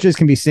said, coaches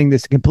can be seeing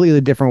this a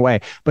completely different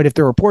way. But if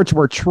the reports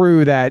were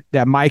true that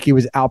Mikey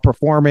was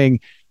outperforming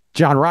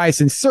John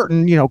Rice in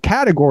certain,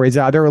 categories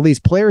out there, or at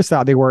least players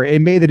thought they were,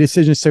 it made the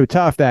decision so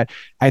tough that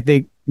I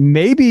think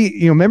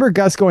maybe, remember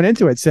Gus going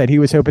into it said he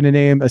was hoping to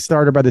name a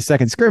starter by the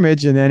second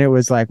scrimmage. And then it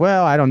was like,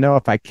 well, I don't know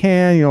if I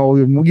can,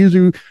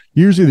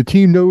 usually the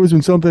team knows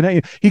when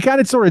something, he kind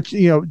of sort of,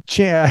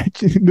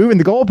 moving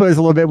the goalpost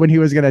a little bit when he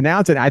was going to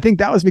announce it. I think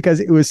that was because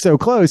it was so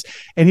close,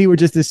 and he was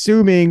just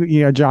assuming,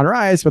 John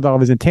Rice with all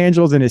of his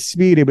intangibles and his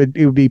speed, it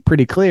would be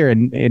pretty clear.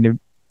 And it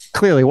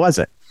clearly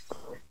wasn't.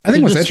 I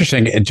think what's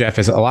interesting, Jeff,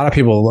 is a lot of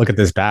people look at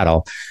this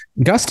battle.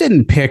 Gus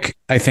didn't pick,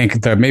 I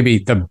think, maybe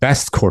the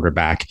best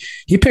quarterback.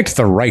 He picked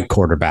the right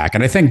quarterback.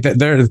 And I think that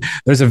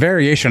there's a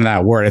variation of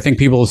that word. I think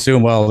people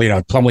assume, well,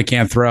 Plumlee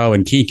can't throw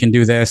and Keene can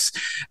do this.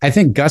 I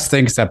think Gus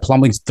thinks that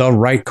Plumlee's the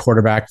right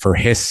quarterback for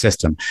his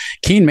system.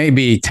 Keene may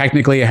be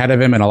technically ahead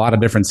of him in a lot of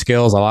different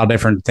skills, a lot of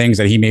different things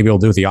that he maybe will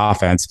do with the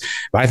offense.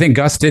 But I think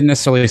Gus didn't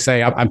necessarily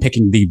say, I'm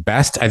picking the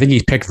best. I think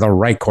he picked the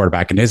right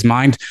quarterback. In his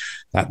mind,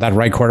 that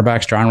right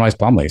quarterback's John Rice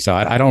Plumlee. So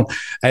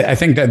I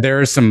think that there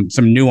is some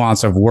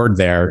nuance of word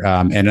there,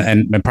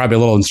 and probably a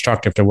little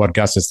instructive to what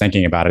Gus is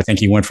thinking about. I think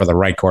he went for the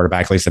right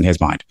quarterback, at least in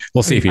his mind.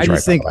 We'll see if he's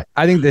right.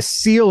 I think the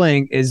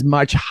ceiling is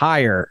much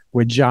higher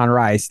with John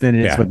Rice than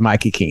it is with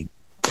Mikey Keene.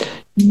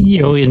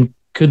 And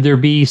could there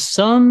be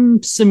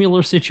some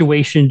similar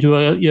situation to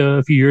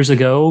a few years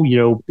ago?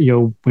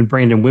 When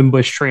Brandon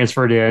Wimbush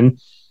transferred in,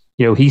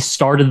 he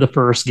started the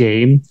first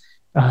game.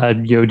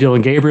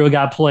 Dylan Gabriel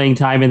got playing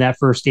time in that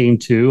first game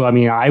too. I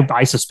mean,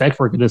 I suspect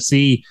we're going to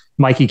see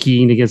Mikey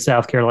Keene against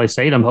South Carolina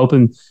State. I'm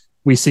hoping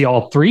we see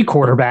all three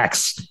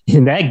quarterbacks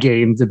in that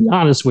game, to be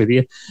honest with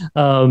you.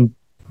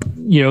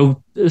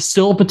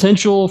 Still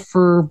potential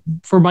for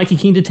Mikey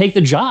Keene to take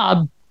the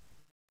job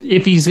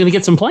if he's going to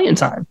get some playing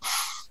time.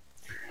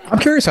 I'm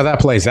curious how that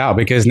plays out,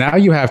 because now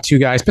you have two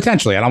guys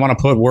potentially. I don't want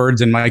to put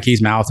words in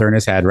Mikey's mouth or in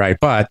his head, right?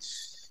 But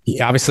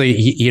obviously,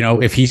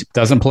 if he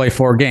doesn't play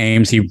 4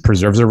 games, he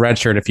preserves a red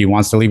shirt. If he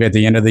wants to leave at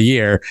the end of the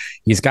year,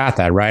 he's got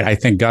that, right? I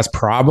think Gus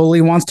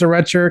probably wants to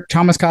redshirt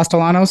Thomas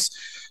Castellanos.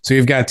 So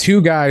you've got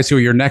two guys who are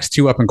your next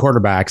two up and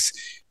quarterbacks,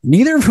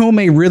 neither of whom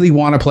may really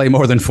want to play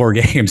more than 4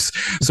 games.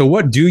 So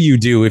what do you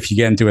do if you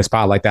get into a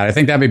spot like that? I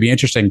think that may be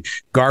interesting.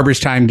 Garbage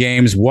time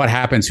games, what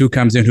happens, who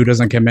comes in, who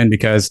doesn't come in,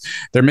 because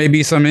there may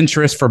be some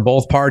interest for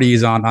both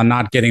parties on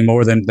not getting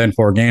more than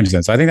 4 games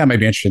in. So I think that may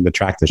be interesting to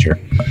track this year.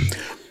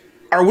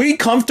 Are we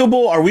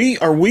comfortable? Are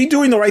we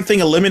doing the right thing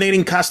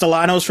eliminating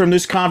Castellanos from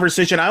this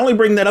conversation? I only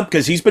bring that up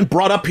because he's been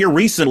brought up here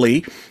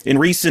recently in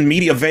recent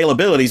media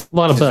availabilities. A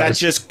lot of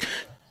buzz.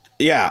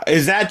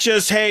 Is that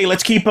just, hey,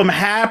 let's keep him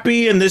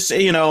happy and this,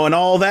 and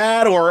all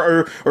that,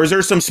 or is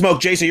there some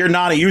smoke? Jason, you're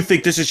nodding. You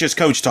think this is just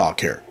coach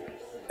talk here?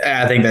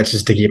 I think that's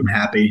just to keep him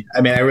happy.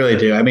 I mean, I really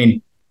do. I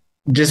mean,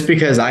 just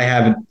because I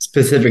haven't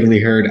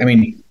specifically heard,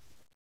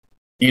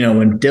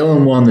 when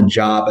Dylan won the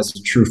job as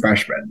a true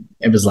freshman,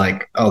 it was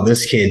like, oh,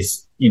 this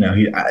kid's,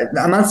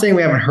 I'm not saying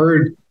we haven't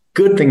heard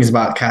good things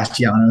about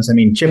Castellanos. I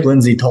mean, Chip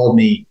Lindsey told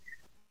me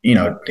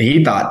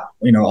he thought,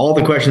 all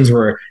the questions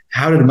were,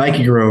 how did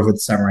Mikey grow over the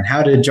summer? And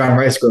how did John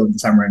Rice grow over the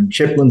summer? And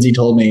Chip Lindsey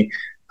told me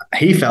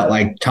he felt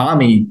like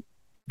Tommy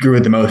grew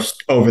the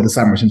most over the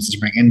summer since the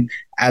spring. And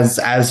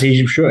as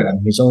he should. I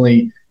mean, he's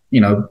only,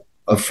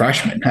 a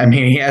freshman. I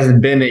mean, he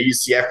hasn't been at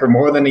UCF for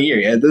more than a year.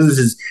 Yeah, this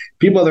is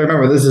people have to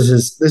remember this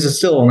is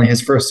still only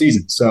his first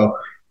season. So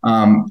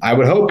I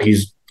would hope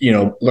he's,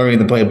 learning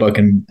the playbook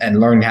and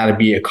learning how to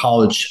be a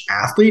college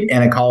athlete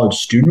and a college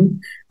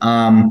student.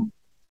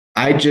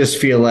 I just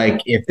feel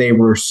like if they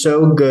were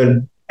so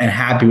good and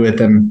happy with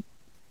him,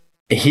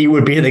 he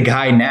would be the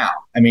guy now.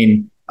 I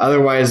mean,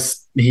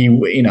 otherwise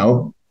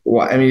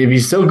if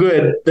he's so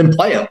good, then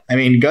play him. I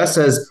mean, Gus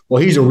says,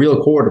 well, he's a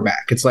real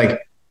quarterback. It's like,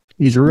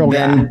 he's a real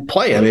guy.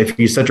 Play him if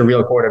he's such a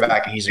real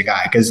quarterback and he's a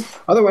guy. Because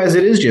otherwise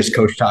it is just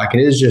coach talk.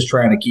 It is just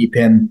trying to keep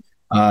him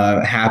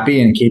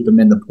happy and keep him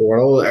in the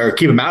portal, or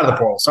keep him out of the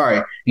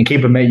portal, and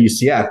keep him at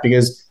UCF,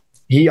 because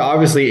he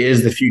obviously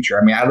is the future.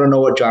 I mean, I don't know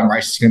what John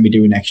Rice is going to be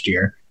doing next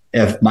year.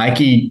 If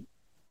Mikey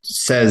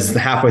says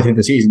halfway through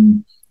the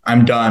season,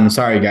 I'm done,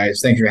 sorry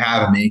guys, thanks for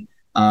having me,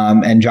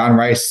 and John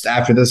Rice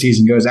after the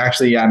season goes,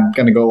 actually, I'm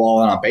going to go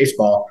all in on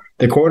baseball,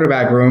 the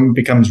quarterback room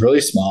becomes really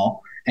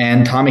small,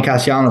 and Tommy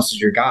Castellanos is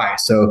your guy.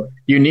 So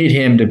you need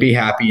him to be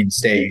happy and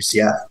stay at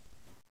UCF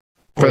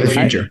for the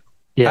future.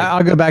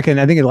 I'll go back, and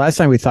I think the last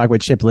time we talked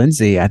with Chip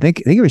Lindsey, I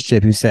think it was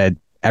Chip who said,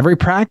 every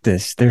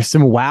practice, there's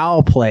some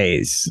wow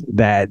plays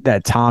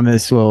that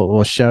Thomas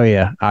will show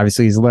you.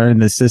 Obviously, he's learning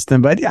the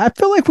system, but I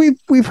feel like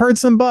we've heard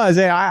some buzz.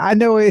 I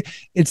know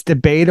it's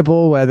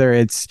debatable whether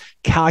it's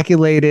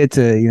calculated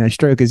to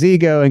stroke his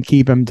ego and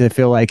keep him to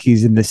feel like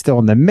he's still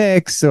in the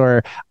mix,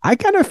 or I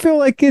kind of feel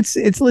like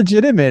it's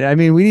legitimate. I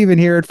mean, we even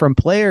hear it from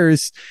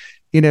players,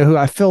 who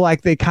I feel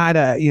like they kind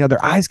of,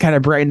 their eyes kind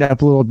of brightened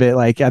up a little bit.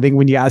 Like, I think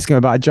when you ask them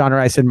about John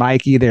Rice and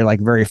Mikey, they're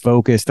like very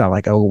focused on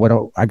like,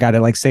 I got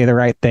to like say the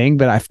right thing.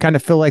 But I kind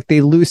of feel like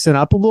they loosen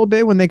up a little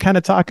bit when they kind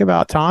of talk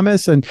about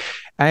Thomas. And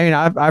I mean,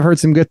 I've heard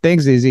some good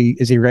things. Is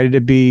he ready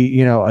to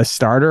be, a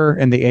starter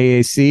in the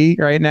AAC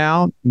right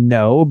now?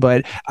 No,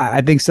 but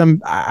I think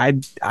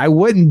I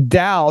wouldn't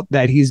doubt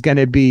that he's going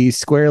to be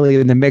squarely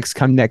in the mix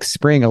come next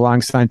spring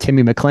alongside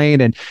Timmy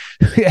McClain. And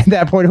at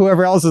that point,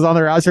 whoever else is on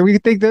the roster, we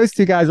think those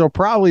two guys will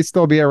probably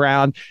still be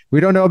around.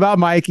 We don't know about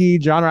Mikey.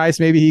 John Rice,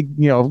 maybe he,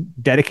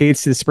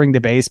 dedicates his spring to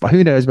baseball.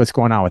 Who knows what's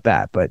going on with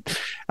that? But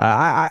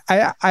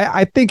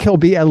I think he'll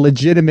be a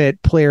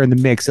legitimate player in the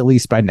mix, at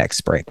least by next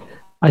spring.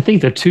 I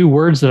think the two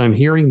words that I'm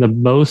hearing the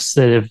most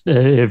that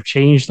have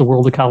changed the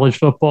world of college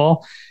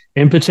football,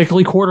 and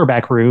particularly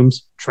quarterback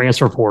rooms,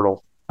 transfer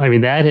portal. I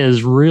mean, that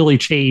has really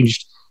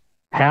changed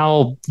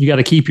how you got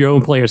to keep your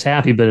own players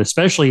happy, but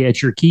especially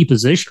at your key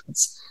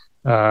positions.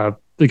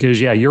 Because,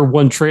 you're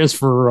one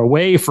transfer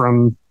away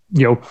from,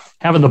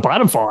 having the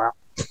bottom fall out.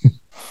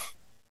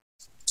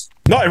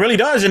 No, it really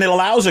does. And it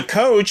allows a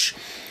coach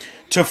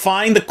to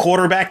find the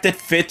quarterback that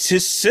fits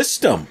his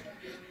system.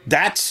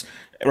 That's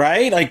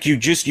right. Like you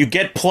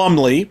get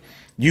Plumlee.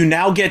 You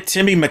now get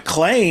Timmy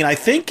McClain. I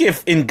think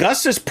if in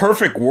Gus's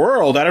perfect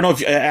world, I don't know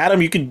if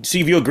Adam, you can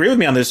see if you agree with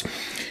me on this.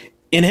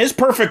 In his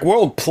perfect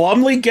world,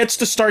 Plumlee gets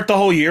to start the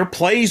whole year,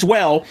 plays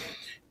well.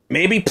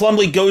 Maybe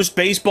Plumlee goes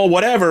baseball,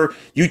 whatever.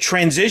 You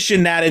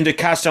transition that into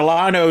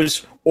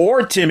Castellanos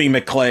or Timmy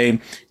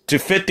McClain to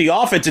fit the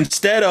offense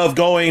instead of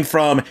going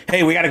from,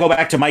 hey, we got to go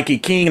back to Mikey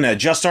King and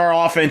adjust our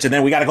offense, and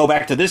then we got to go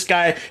back to this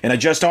guy and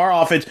adjust our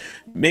offense.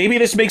 Maybe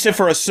this makes it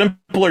for a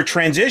simpler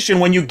transition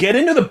when you get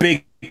into the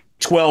Big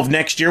 12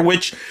 next year,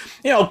 which,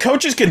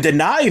 coaches can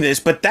deny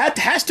this, but that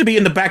has to be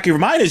in the back of your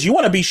mind, is you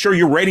want to be sure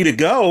you're ready to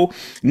go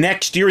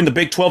next year in the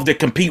Big 12 to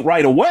compete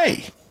right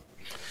away.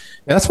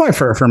 Yeah, that's why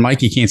for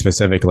Mikey Keene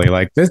specifically,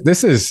 like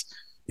this is,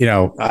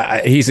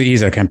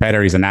 he's a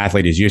competitor, he's an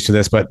athlete, he's used to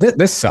this, but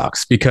this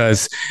sucks,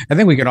 because I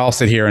think we can all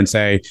sit here and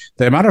say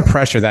the amount of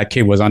pressure that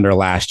kid was under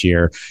last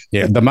year,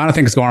 the amount of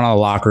things going on in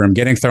the locker room,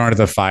 getting thrown into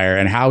the fire,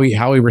 and how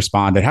he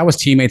responded, how his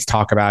teammates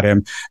talk about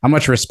him, how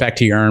much respect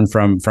he earned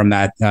from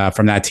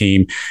that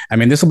team. I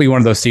mean, this will be one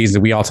of those seasons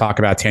that we all talk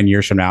about 10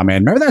 years from now,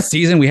 man. Remember that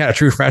season we had a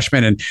true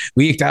freshman and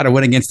we eked out a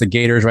win against the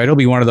Gators, right? It'll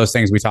be one of those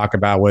things we talk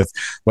about with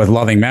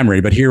loving memory.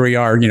 But here we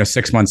are,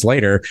 6 months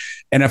later,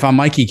 and if I'm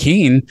Mikey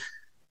Keene,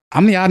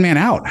 I'm the odd man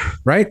out,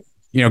 right?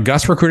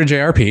 Gus recruited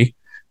JRP.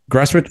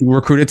 Gus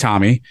recruited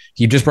Tommy.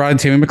 He just brought in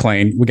Timmy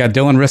McClain. We got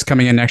Dylan Risk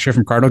coming in next year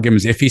from Cardinal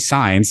Gibbons if he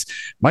signs.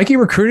 Mikey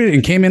recruited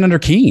and came in under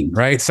Keene,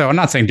 right? So I'm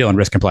not saying Dylan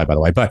Risk can play, by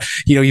the way, but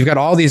you've got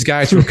all these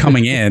guys who are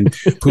coming in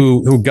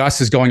who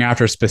Gus is going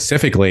after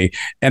specifically.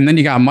 And then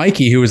you got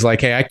Mikey, who was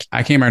like, hey,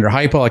 I came under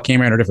Heupel. I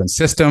came under a different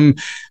system.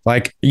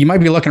 Like, you might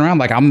be looking around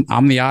like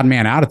I'm the odd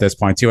man out at this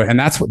point too. And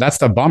that's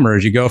the bummer,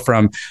 is you go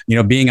from,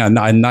 being a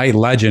night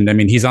legend. I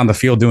mean, he's on the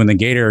field doing the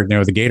Gator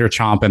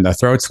chomp and the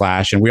throat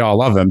slash, and we all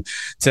love him,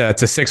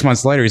 to 6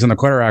 months later, he's in the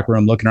quarterback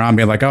room looking around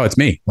being like, oh, it's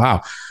me.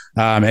 Wow.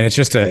 And it's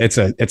just it's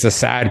a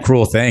sad,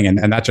 cruel thing.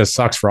 And that just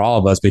sucks for all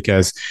of us,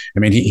 because, I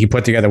mean, he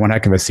put together one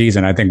heck of a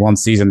season. I think one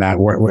season that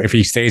if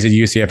he stays at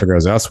UCF or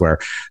goes elsewhere,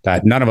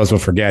 that none of us will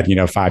forget,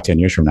 5-10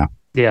 years from now.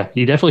 Yeah,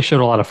 he definitely showed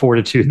a lot of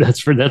fortitude. That's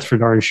for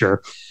darn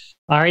sure.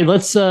 All right,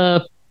 let's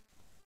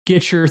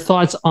get your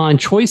thoughts on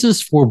choices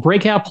for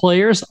breakout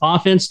players,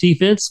 offense,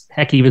 defense,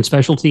 heck, even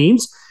special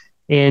teams.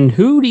 And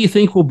who do you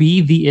think will be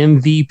the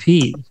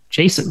MVP?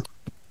 Jason.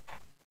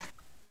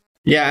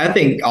 Yeah, I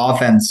think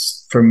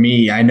offense for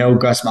me. I know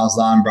Gus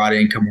Malzahn brought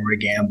in Kamari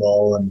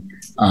Gamble and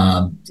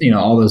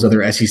all those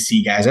other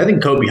SEC guys. I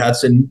think Kobe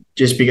Hudson,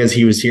 just because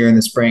he was here in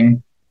the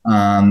spring.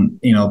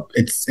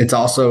 It's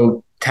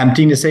also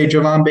tempting to say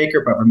Javon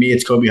Baker, but for me,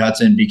 it's Kobe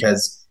Hudson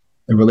because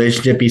the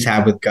relationship he's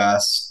had with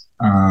Gus,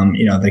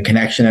 the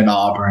connection at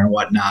Auburn and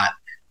whatnot.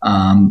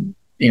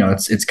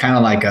 It's kind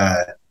of like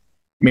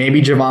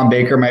maybe Javon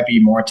Baker might be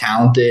more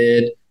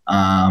talented.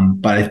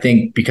 But I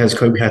think because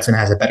Kobe Hudson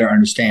has a better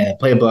understanding of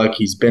the playbook,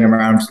 he's been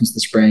around since the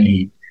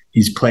spring.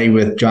 He's played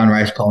with John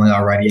Rice Plumlee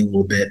already a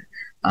little bit.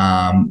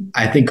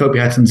 I think Kobe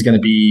Hudson's going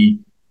to be,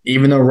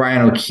 even though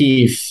Ryan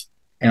O'Keefe,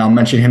 and I'll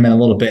mention him in a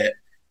little bit,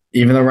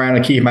 even though Ryan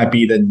O'Keefe might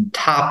be the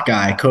top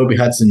guy, Kobe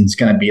Hudson's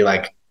going to be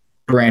like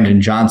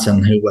Brandon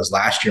Johnson, who was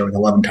last year with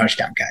 11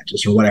 touchdown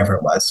catches or whatever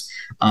it was.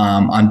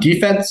 On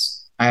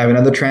defense, I have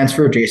another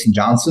transfer, Jason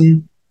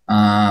Johnson,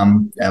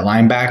 at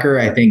linebacker.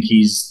 I think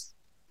he's,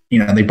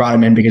 they brought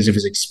him in because of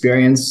his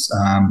experience,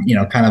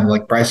 kind of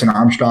like Bryson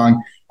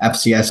Armstrong,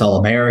 FCS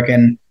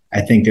All-American.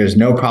 I think there's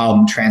no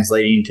problem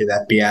translating to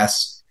that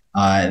BS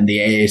in the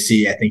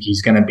AAC. I think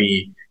he's going to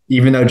be,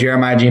 even though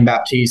Jeremiah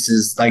Jean-Baptiste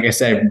is, like I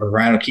said, with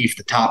Ryan O'Keefe,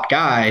 the top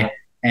guy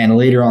and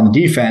leader on the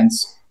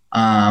defense,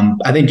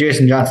 I think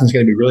Jason Johnson's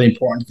going to be really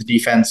important to the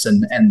defense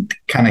and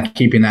kind of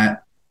keeping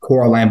that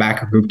core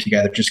linebacker group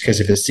together just because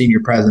of his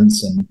senior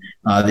presence and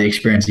the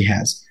experience he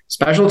has.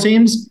 Special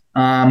teams,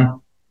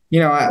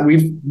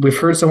 we've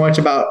heard so much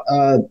about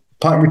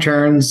punt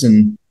returns,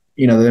 and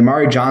the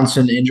Amari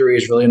Johnson injury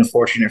is really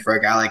unfortunate for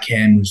a guy like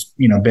him who's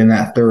been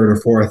that third or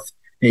fourth,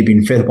 maybe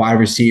in fifth wide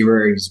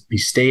receiver. He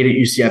stayed at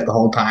UCF the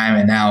whole time,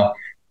 and now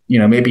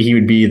maybe he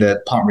would be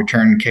the punt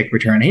return, kick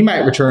return. He might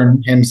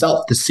return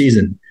himself this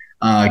season,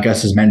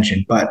 Gus has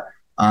mentioned. But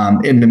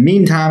in the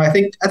meantime, I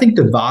think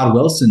Devad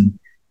Wilson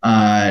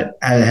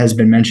has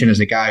been mentioned as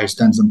a guy who's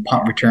done some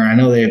punt return. I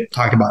know they've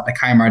talked about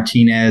Nakai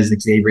Martinez,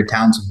 Xavier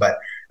Townsend, but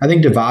I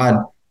think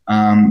Devad,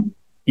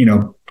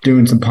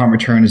 doing some punt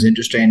return is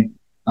interesting.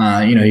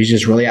 He's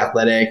just really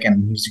athletic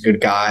and he's a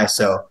good guy.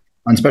 So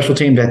on special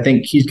teams, I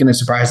think he's going to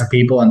surprise some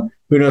people, and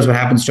who knows what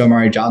happens to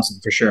Amari Johnson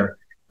for sure.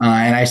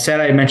 And I said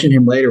I'd mention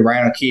him later,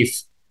 Ryan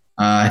O'Keefe.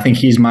 I think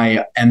he's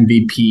my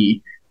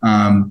MVP.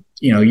 John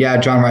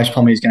Rice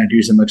Plumlee is going to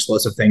do some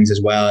explosive things as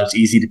well. It's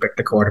easy to pick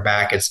the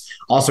quarterback. It's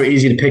also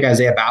easy to pick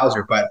Isaiah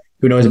Bowser, but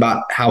who knows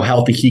about how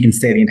healthy he can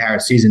stay the entire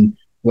season.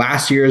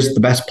 Last year's the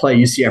best play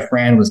UCF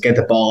ran was get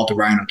the ball to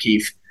Ryan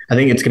O'Keefe. I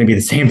think it's going to be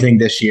the same thing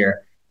this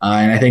year.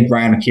 And I think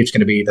Ryan O'Keefe's going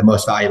to be the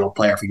most valuable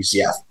player for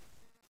UCF.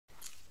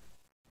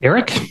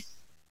 Eric?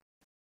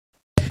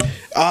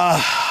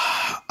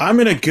 I'm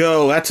going to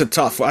go. That's a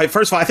tough one.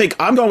 First of all, I think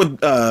I'm going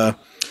with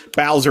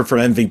Bowser for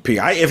MVP.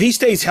 If he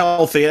stays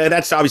healthy,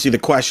 that's obviously the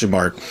question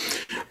mark.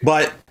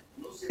 But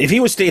if he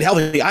was stayed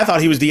healthy, I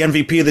thought he was the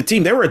MVP of the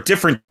team. They were a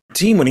different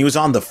team when he was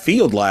on the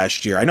field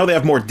last year. I know they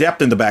have more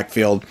depth in the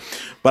backfield,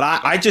 but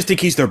I just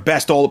think he's their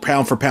best all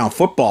pound for pound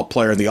football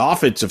player on the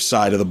offensive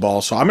side of the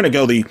ball. So I'm going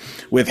to go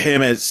with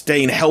him as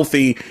staying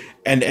healthy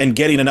and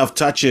getting enough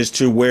touches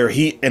to where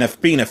he and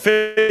being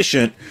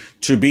efficient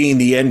to being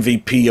the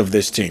MVP of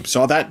this team.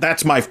 So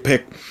that's my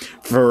pick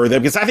for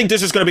them, because I think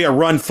this is going to be a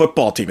run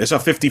football team. It's a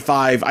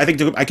 55. I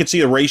think I could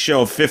see a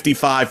ratio of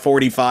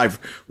 55-45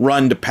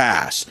 run to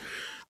pass.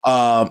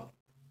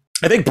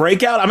 I think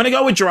breakout, I'm going to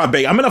go with Jerome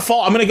Baker. I'm going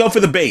to go for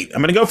the bait.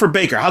 I'm going to go for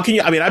Baker. How can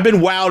you, I've been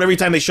wowed every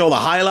time they show the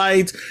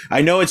highlights.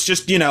 I know it's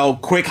just,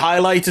 quick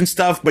highlights and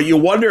stuff, but you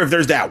wonder if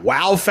there's that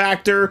wow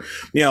factor.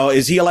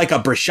 Is he like a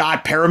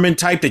Brashad Perriman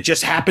type that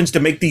just happens to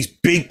make these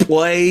big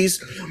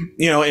plays,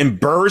 in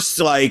bursts?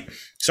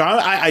 So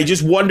I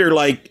just wonder,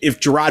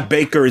 if Jerome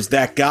Baker is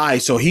that guy.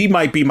 So he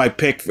might be my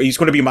pick. He's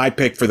going to be my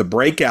pick for the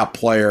breakout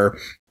player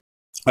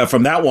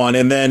from that one.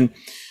 And then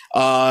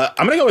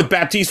I'm going to go with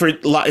Baptiste for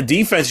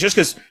defense just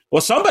because,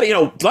 somebody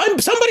on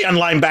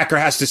linebacker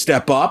has to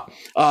step up.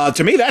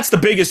 To me, that's the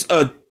biggest,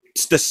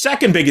 the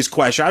second biggest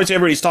question. Obviously,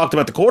 everybody's talked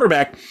about the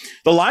quarterback,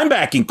 the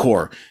linebacking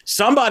core.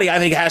 Somebody, I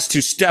think, has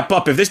to step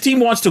up. If this team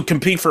wants to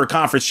compete for a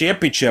conference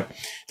championship,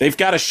 they've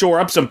got to shore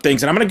up some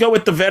things. And I'm going to go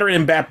with the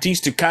veteran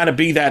Baptiste to kind of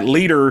be that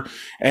leader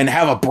and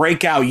have a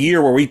breakout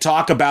year where we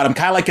talk about him,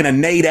 kind of like in a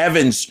Nate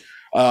Evans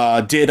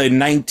did a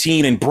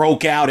 19 and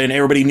broke out and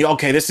everybody knew,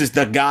 okay, this is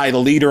the guy, the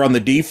leader on the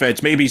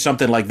defense, maybe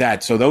something like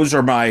that. So those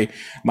are my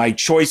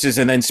choices.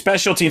 And then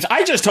special teams,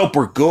 I just hope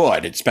we're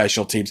good at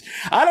special teams.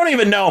 I don't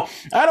even know.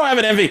 I don't have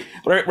an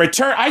MVP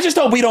return. I just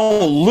hope we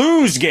don't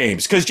lose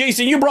games, because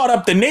Jason, you brought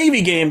up the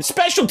Navy game.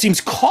 Special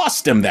teams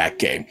cost them that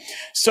game.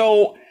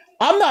 So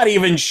I'm not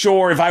even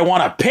sure if I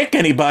want to pick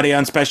anybody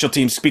on special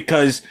teams,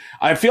 because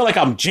I feel like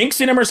I'm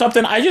jinxing him or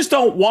something. I just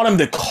don't want him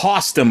to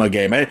cost them a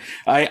game.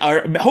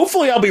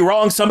 Hopefully I'll be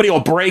wrong. Somebody will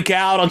break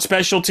out on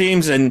special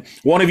teams and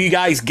one of you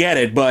guys get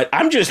it. But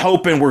I'm just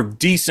hoping we're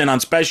decent on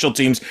special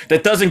teams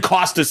that doesn't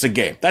cost us a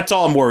game. That's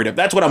all I'm worried about.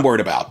 That's what I'm worried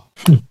about.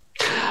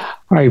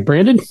 All right,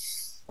 Brandon.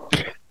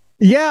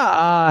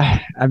 Yeah,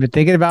 I've been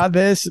thinking about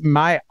this.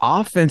 My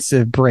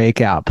offensive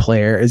breakout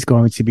player is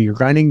going to be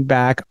running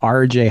back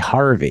RJ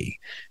Harvey.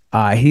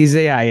 He's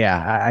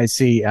I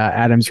see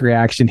Adam's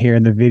reaction here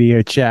in the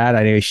video chat.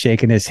 I know he's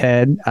shaking his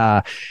head.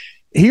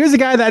 He was a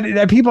guy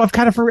that people have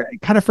kind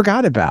of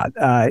forgot about.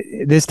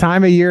 This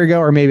time a year ago,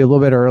 or maybe a little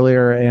bit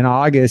earlier in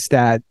August,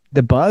 that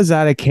the buzz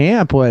out of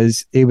camp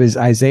was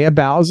Isaiah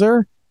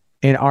Bowser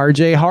and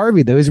RJ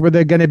Harvey. Those were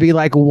going to be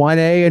like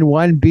 1A and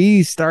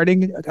 1B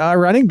starting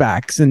running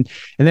backs. And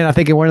then I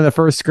think in one of the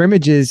first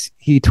scrimmages,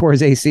 he tore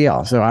his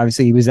ACL. So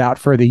obviously he was out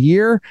for the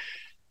year.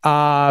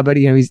 But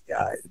he's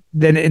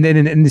then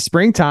in the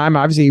springtime,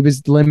 obviously he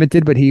was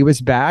limited, but he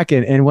was back.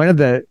 And one of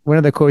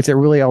the quotes that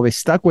really always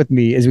stuck with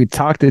me is we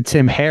talked to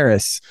Tim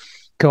Harris,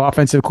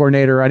 co-offensive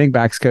coordinator, running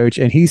backs coach,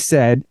 and he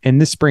said in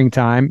the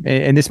springtime,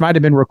 and this might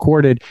have been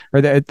recorded, or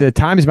the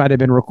times might have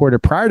been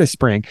recorded prior to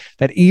spring,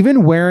 that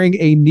even wearing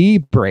a knee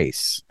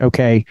brace,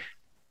 okay,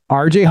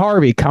 RJ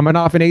Harvey coming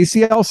off an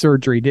ACL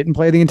surgery, didn't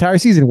play the entire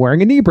season,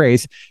 wearing a knee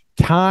brace,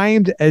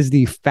 timed as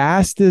the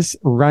fastest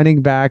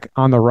running back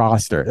on the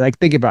roster. Like,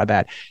 think about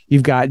that.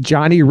 You've got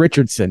Johnny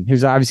Richardson,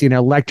 who's obviously an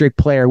electric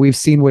player. We've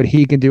seen what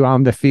he can do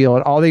on the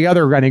field. All the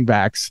other running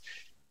backs.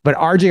 But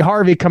RJ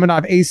Harvey coming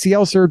off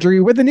ACL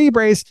surgery with a knee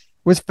brace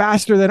was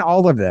faster than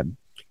all of them.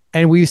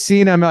 And we've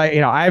seen him, I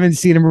haven't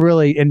seen him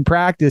really in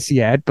practice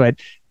yet, but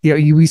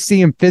we see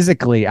him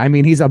physically. I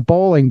mean, he's a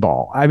bowling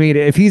ball. I mean,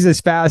 if he's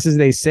as fast as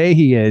they say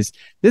he is,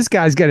 this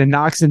guy's going to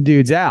knock some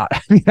dudes out.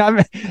 I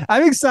mean,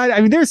 I'm excited. I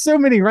mean, there's so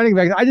many running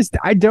backs.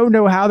 I don't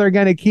know how they're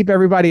going to keep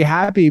everybody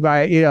happy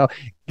by,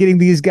 getting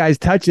these guys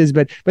touches,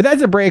 but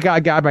that's a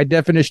breakout guy by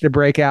definition of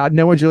breakout.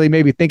 No one's really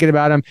maybe thinking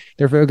about him.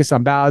 They're focused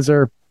on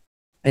Bowser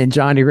and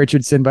Johnny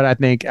Richardson, but I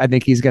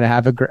think he's going to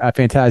have a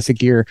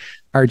fantastic year.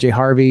 RJ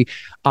Harvey.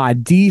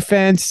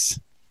 Defense,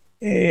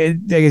 I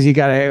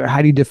guess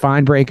how do you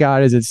define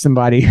breakout? Is it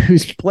somebody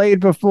who's played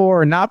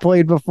before or not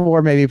played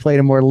before, maybe played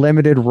a more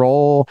limited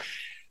role?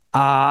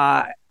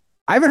 I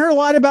haven't heard a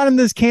lot about him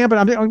this camp, but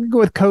I'm going to go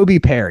with Kobe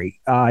Perry.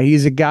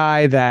 He's a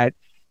guy that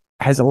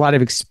has a lot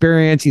of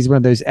experience. He's one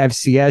of those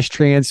FCS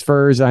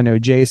transfers. I know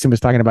Jason was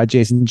talking about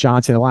Jason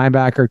Johnson, a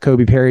linebacker.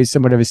 Kobe Perry is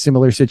somewhat of a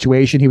similar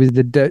situation. He was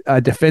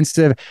the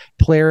defensive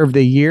player of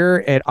the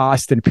year at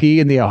Austin Peay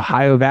in the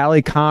Ohio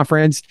Valley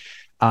Conference.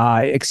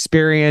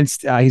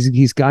 Experienced.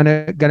 He's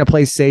gonna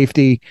play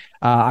safety.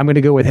 I'm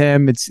gonna go with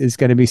him. It's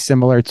gonna be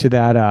similar to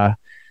that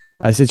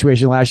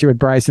situation last year with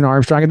Bryson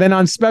Armstrong. And then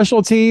on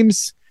special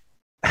teams,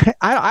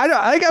 I'm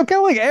kind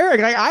of like Eric.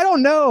 I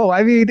don't know.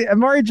 I mean,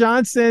 Amari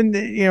Johnson,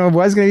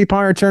 was going to be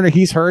punt returner.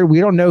 He's hurt.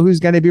 We don't know who's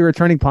going to be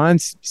returning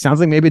punts.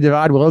 Sounds like maybe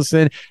Devad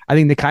Wilson. I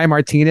think Nakai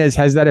Martinez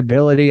has that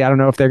ability. I don't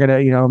know if they're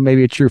going to,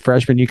 maybe a true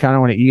freshman. You kind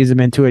of want to ease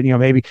him into it.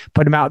 Maybe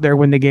put him out there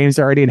when the game's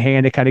already in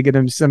hand to kind of get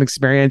him some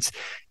experience.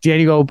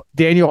 Daniel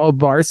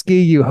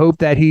Obarski, you hope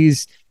that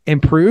he's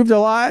improved a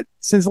lot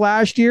since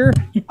last year.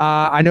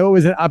 I know it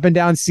was an up and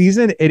down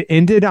season. It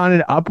ended on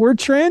an upward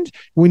trend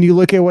when you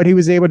look at what he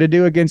was able to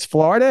do against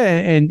Florida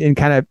and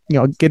kind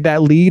of, get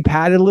that lead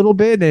padded a little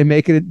bit and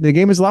make it, the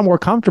game was a lot more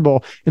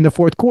comfortable in the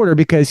fourth quarter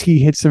because he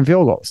hit some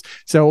field goals.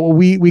 So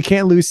we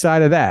can't lose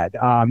sight of that.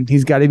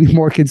 He's got to be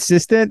more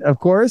consistent, of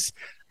course.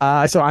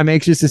 So I'm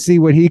anxious to see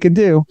what he can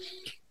do.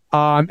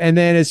 And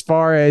then as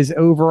far as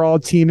overall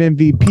team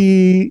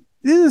MVP,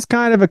 this is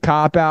kind of a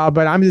cop-out,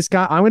 but I'm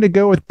going to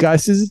go with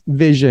Gus's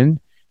vision.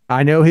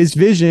 I know his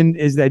vision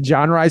is that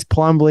John Rice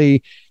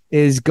Plumlee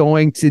is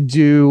going to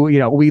do,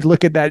 we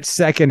look at that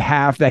second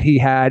half that he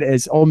had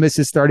as Ole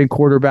Miss's starting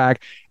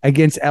quarterback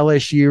against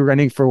LSU,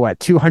 running for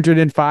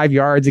 205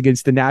 yards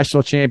against the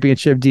national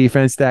championship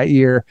defense that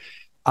year.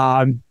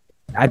 I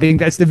think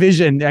that's the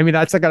vision. I mean,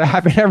 that's not going to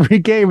happen every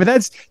game, but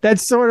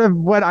that's sort of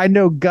what I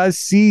know Gus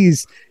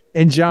sees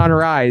in John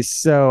Rice.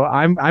 So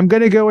I'm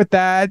going to go with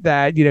that,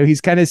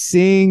 he's kind of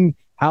seeing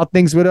how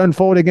things would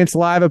unfold against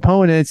live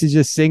opponents. He's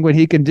just seeing what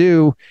he can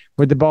do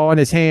with the ball in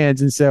his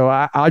hands. And so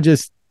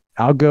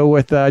I'll go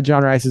with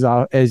John Rice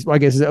as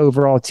his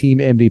overall team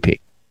MVP.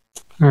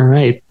 All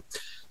right.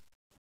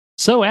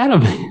 So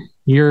Adam,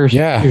 your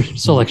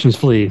selections,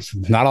 please.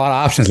 Not a lot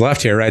of options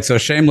left here, right? So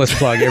shameless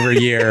plug. Every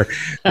year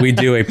we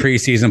do a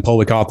preseason poll.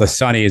 We call it the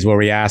Sunnies, where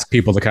we ask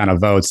people to kind of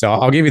vote. So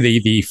I'll give you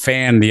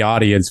the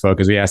audience vote,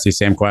 because we ask these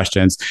same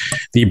questions.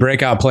 The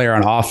breakout player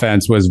on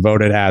offense was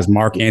voted as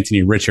Mark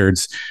Anthony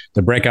Richards.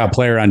 The breakout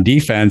player on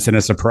defense, and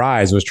a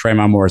surprise, was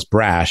Tremont Morris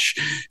Brash.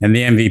 And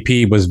the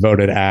MVP was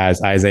voted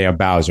as Isaiah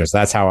Bowser. So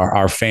that's how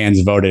our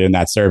fans voted in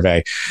that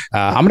survey.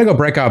 I'm going to go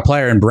breakout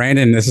player. And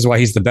Brandon, this is why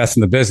he's the best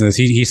in the business.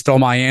 He stole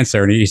my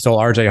answer, and he stole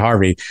RJ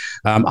Harvey.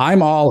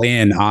 I'm all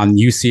in on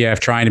UCF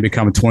trying to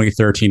become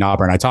 2013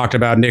 Auburn. I talked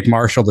about Nick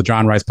Marshall, the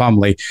John Rice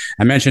Plumlee.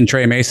 I mentioned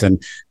Trey Mason.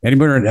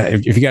 Anybody,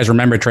 if you guys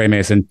remember Trey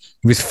Mason,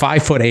 he was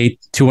 5'8",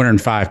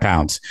 205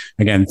 pounds.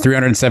 Again,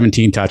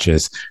 317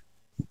 touches.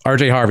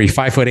 RJ Harvey,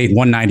 5'8",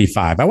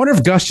 195. I wonder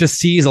if Gus just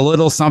sees a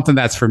little something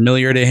that's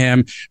familiar to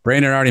him.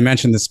 Brandon already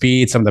mentioned the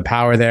speed, some of the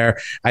power there.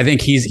 I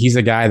think he's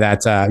a guy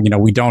that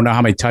we don't know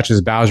how many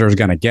touches Bowser is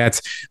going to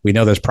get. We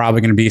know there's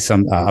probably going to be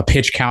some a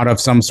pitch count of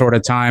some sort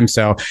of time.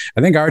 So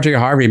I think RJ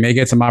Harvey may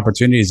get some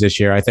opportunities this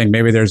year. I think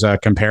maybe there's a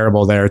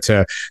comparable there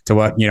to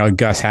what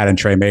Gus had in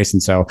Trey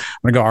Mason. So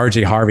I'm going to go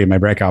RJ Harvey, my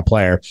breakout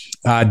player.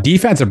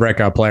 Defensive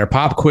breakout player.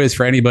 Pop quiz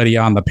for anybody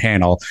on the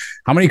panel.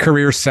 How many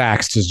career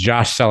sacks does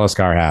Josh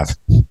Seliskar have?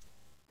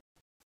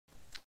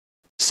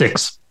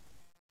 6.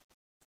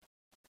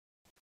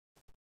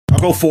 I'll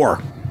go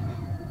 4.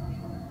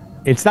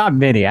 It's not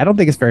many. I don't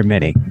think it's very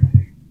many.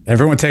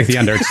 Everyone take the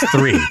under. It's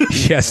 3.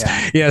 Yes,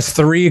 He has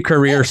 3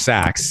 career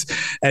sacks.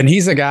 And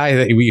he's a guy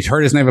that we've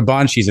heard his name a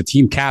bunch. He's a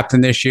team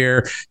captain this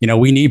year.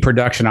 We need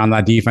production on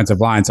that defensive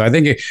line. So I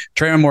think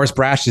Trayvon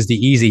Morris-Brash is the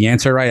easy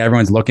answer, right?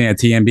 Everyone's looking at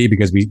TMB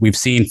because we've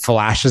seen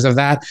flashes of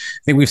that.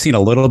 I think we've seen a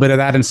little bit of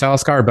that in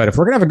Seliskar. But if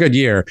we're going to have a good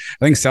year,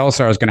 I think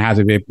Seliskar is going to have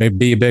to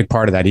be a big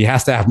part of that. He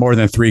has to have more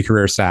than 3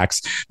 career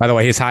sacks. By the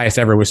way, his highest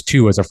ever was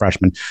 2 as a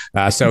freshman.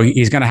 So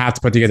he's going to have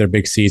to put together a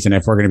big season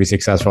if we're going to be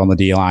successful on the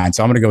D-line.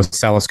 So I'm going to go with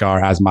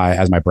Seliskar as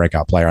my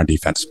breakout player on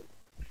defense.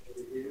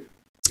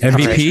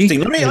 MVP.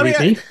 Let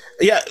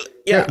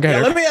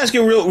me ask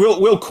you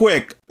real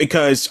quick,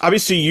 because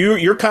obviously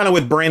you're kind of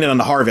with Brandon on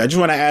the Harvey. I just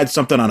want to add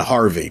something on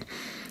Harvey,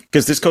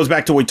 because this goes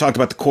back to what we talked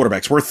about the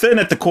quarterbacks. We're thin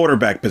at the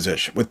quarterback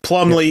position with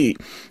Plumlee.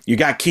 You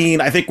got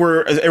Keene. I think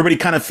everybody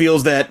kind of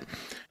feels that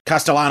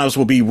Castellanos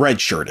will be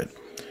redshirted.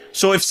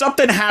 So if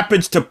something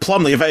happens to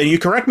Plumlee, and you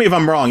correct me if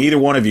I'm wrong, either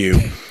one of you,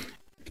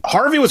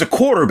 Harvey was a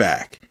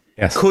quarterback.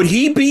 Yes. Could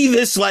he be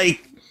this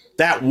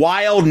that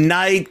wild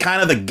night,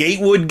 kind of the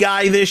Gatewood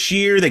guy this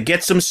year that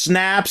gets some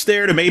snaps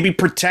there to maybe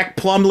protect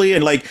Plumlee?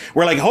 And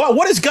we're like, oh,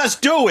 what is Gus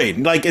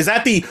doing? Is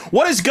that the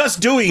what is Gus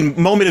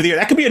doing moment of the year?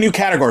 That could be a new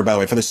category, by the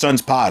way, for the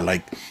Suns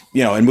pod,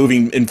 and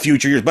moving in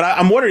future years. But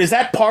I'm wondering, is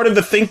that part of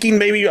the thinking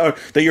maybe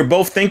that you're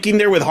both thinking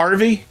there with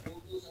Harvey?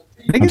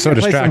 I'm so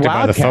distracted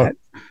by the photo.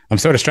 I'm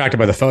so distracted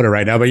by the photo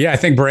right now. But yeah, I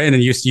think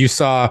Brandon, you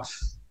saw.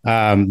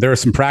 There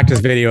was some practice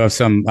video of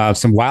some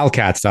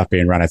Wildcat stuff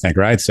being run, I think,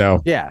 right? So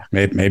yeah,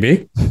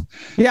 maybe.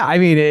 Yeah, I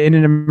mean, in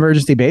an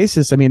emergency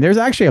basis, I mean, there's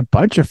actually a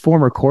bunch of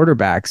former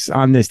quarterbacks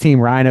on this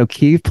team. Ryan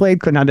O'Keefe played,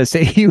 not to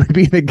say he would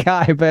be the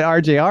guy, but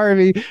RJ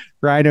Harvey,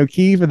 Ryan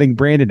O'Keefe, I think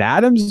Brandon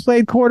Adams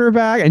played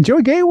quarterback, and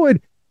Joey Gatewood,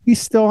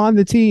 he's still on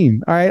the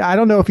team. All right, I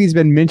don't know if he's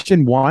been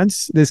mentioned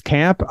once this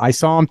camp. I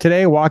saw him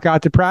today walk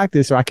out to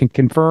practice, so I can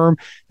confirm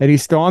that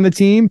he's still on the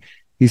team.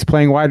 He's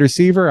playing wide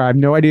receiver. I have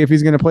no idea if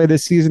he's going to play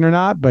this season or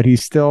not, but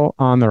he's still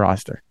on the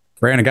roster.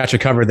 Brandon, got you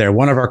covered there.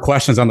 One of our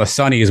questions on the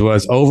Sunnies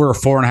was over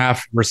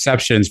 4.5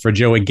 receptions for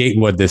Joey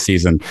Gatewood this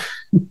season.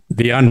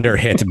 The under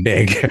hit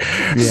big.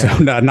 Yeah. So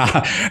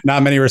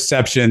not many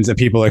receptions that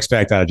people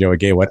expect out of Joey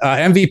Gatewood.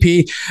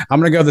 MVP, I'm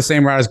going to go the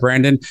same route as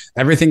Brandon.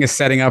 Everything is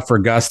setting up for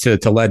Gus to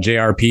let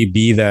JRP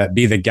be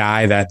the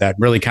guy that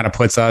really kind of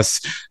puts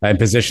us in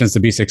positions to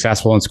be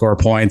successful and score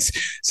points.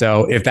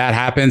 So if that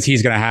happens,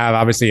 he's going to have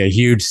obviously a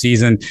huge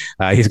season.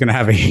 He's going to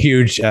have a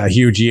huge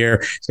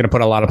year. He's going to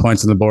put a lot of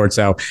points on the board.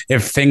 So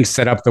if things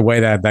set up the way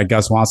that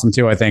Gus wants them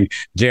to, I think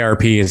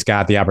JRP has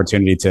got the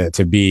opportunity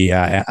to be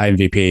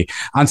MVP.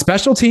 On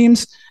special teams,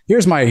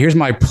 here's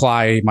my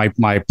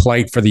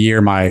plight for the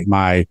year,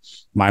 my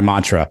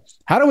mantra.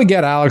 How do we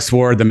get Alex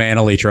Ward the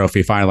Manley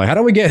Trophy finally? How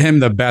do we get him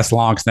the best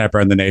long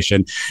snapper in the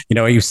nation? He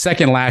was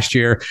second last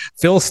year.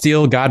 Phil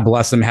Steele, God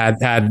bless him, had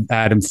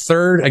him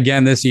third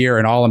again this year,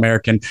 an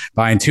All-American,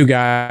 behind 2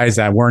 guys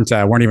that weren't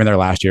even there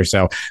last year.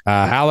 So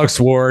Alex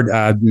Ward,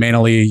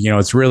 Manley,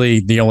 it's really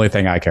the only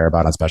thing I care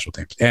about on special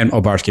teams. And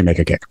Obarski make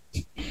a kick.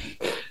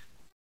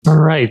 All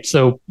right.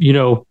 So,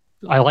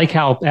 I like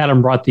how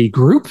Adam brought the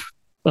group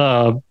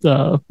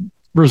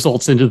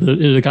results into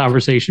the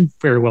conversation.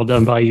 Very well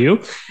done by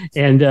you.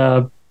 And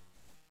and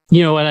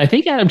I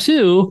think, Adam,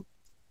 too,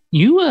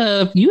 you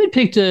had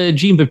picked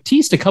Jean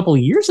Baptiste a couple of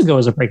years ago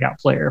as a breakout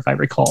player, if I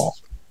recall.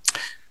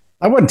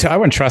 I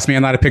wouldn't trust me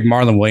on that. I picked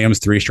Marlon Williams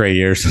 3 straight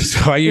years.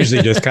 So I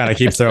usually just kind of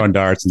keep throwing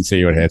darts and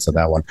see what hits on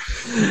that one.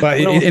 But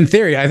in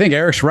theory, I think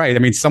Eric's right. I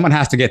mean, someone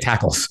has to get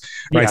tackles,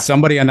 right? Yeah.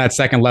 Somebody on that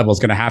second level is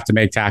going to have to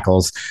make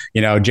tackles.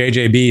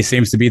 JJB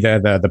seems to be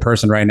the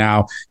person right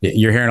now.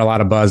 You're hearing a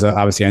lot of buzz,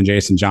 obviously, on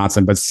Jason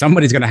Johnson, but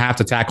somebody's going to have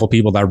to tackle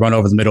people that run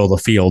over the middle of the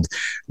field.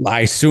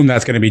 I assume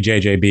that's going to be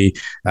JJB.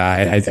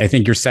 I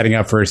think you're setting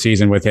up for a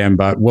season with him,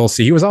 but we'll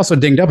see. He was also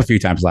dinged up a few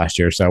times last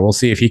year, so we'll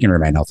see if he can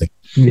remain healthy.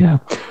 Yeah.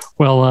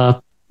 Well,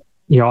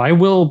 I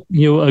will,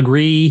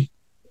 agree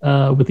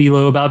with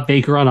Elo about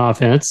Baker on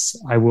offense.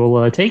 I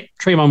will take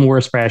Trayvon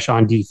Morris-Brash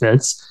on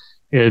defense.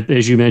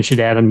 As you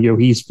mentioned, Adam,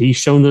 he's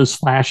shown those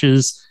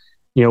flashes.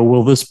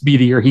 Will this be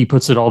the year he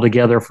puts it all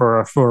together for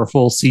a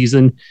full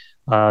season?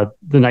 The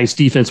nice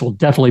defense will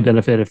definitely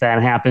benefit if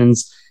that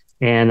happens.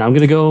 And I'm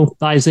going to go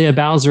Isaiah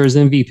Bowser as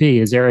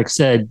MVP. As Eric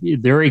said,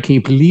 they're a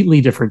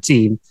completely different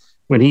team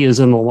when he is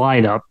in the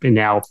lineup. And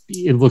now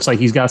it looks like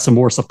he's got some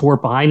more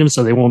support behind him,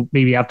 so they won't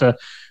maybe have to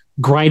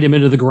grind him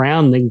into the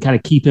ground. They can kind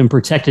of keep him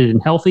protected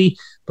and healthy.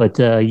 But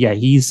yeah,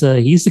 he's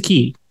the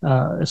key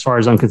as far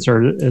as I'm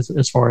concerned,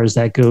 as far as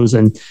that goes.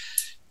 And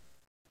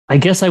I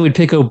guess I would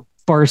pick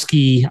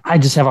Obarski. I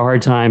just have a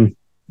hard time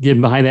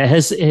getting behind that.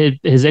 Has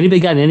anybody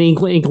gotten any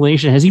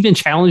inclination? Has he been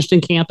challenged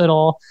in camp at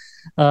all?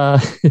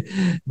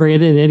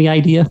 Brandon, any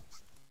idea?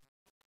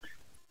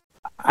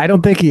 I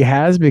don't think he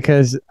has,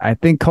 because I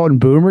think Colton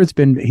Boomer's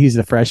he's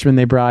the freshman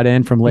they brought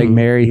in from Lake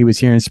Mary. He was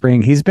here in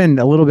spring. He's been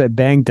a little bit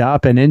banged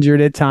up and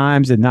injured at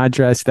times and not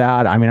dressed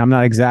out. I mean, I'm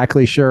not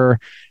exactly sure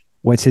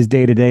what's his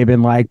day-to-day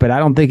been like, but I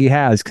don't think he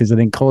has, because I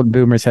think Colton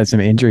Boomer's had some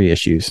injury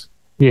issues.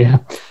 Yeah.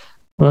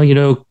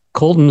 Well,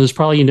 Colton is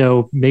probably,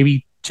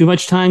 maybe too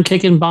much time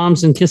kicking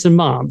bombs and kissing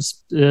moms.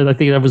 I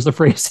think that was the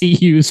phrase he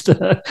used.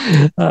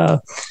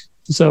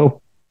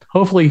 So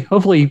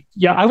hopefully,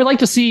 yeah, I would like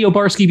to see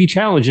Obarski be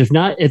challenged, if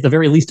not at the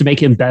very least to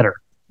make him better.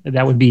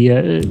 That would be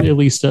at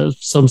least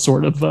some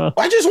sort of.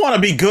 I just want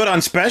to be good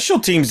on special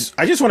teams.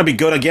 I just want to be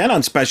good again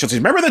on special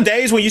teams. Remember the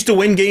days when we used to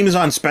win games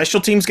on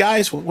special teams,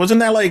 guys? Wasn't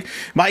that like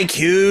Mike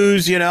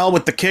Hughes,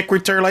 with the kick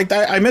return like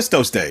that? I miss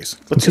those days.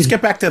 Let's just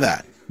get back to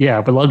that. Yeah, I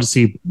would love to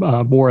see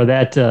more of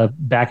that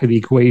back of the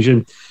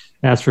equation.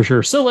 That's for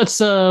sure. So let's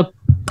go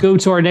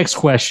to our next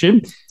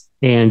question.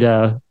 And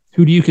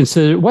what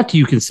do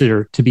you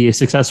consider to be a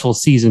successful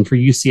season for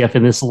UCF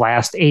in this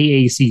last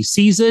AAC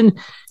season?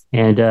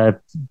 And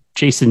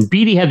Jason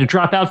Beatty had to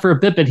drop out for a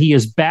bit, but he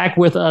is back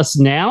with us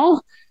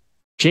now.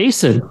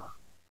 Jason,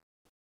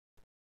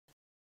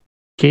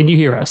 can you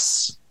hear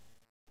us?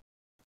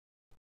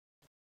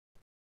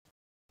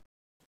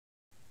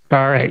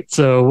 All right,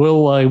 so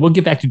we'll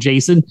get back to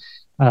Jason.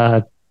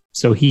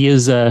 So he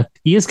is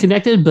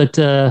connected,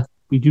 but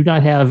we do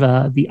not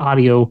have the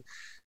audio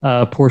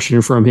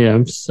portion from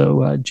him.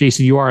 So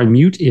Jason, you are on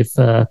mute. If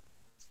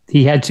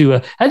he had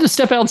to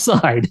step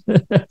outside,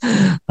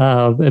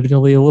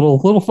 evidently a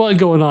little fun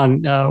going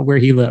on where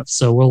he lives.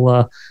 So we'll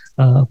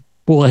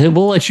let him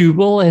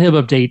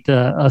update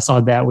us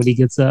on that when he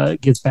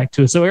gets back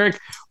to us. So Eric,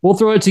 we'll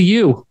throw it to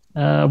you.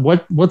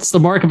 What's the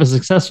mark of a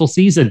successful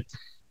season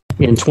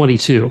in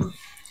 22?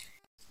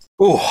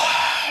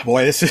 Oh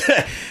boy, this is.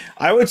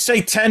 I would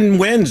say 10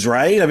 wins,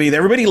 right? I mean,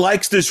 everybody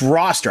likes this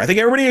roster. I think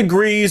everybody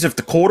agrees if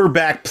the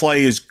quarterback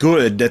play is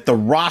good, that the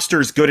roster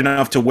is good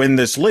enough to win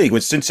this league.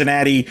 With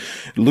Cincinnati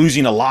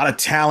losing a lot of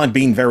talent,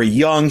 being very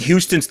young,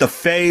 Houston's the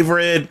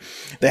favorite.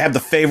 They have the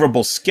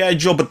favorable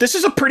schedule, but this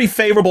is a pretty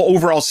favorable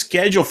overall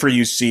schedule for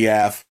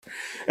UCF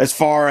as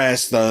far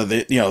as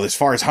as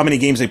far as how many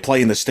games they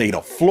play in the state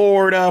of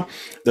Florida,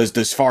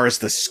 as far as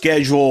the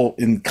schedule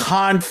in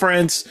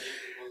conference.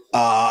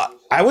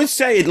 I would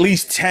say at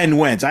least 10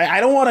 wins.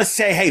 I don't want to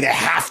say, hey, they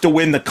have to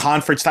win the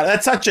conference title.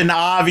 That's such an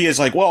obvious,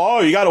 you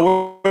got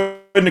to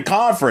win the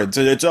conference.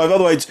 It's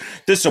otherwise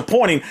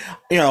disappointing.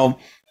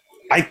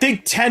 I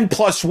think 10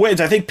 plus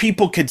wins. I think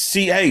people could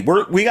see, hey,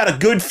 we got a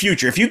good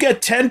future. If you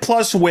get 10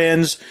 plus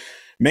wins,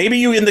 maybe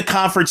you in the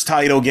conference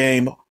title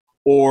game,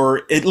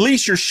 or at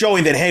least you're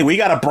showing that, hey, we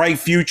got a bright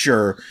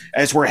future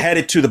as we're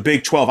headed to the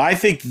Big 12. I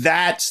think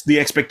that's the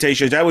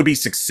expectation. That would be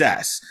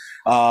success.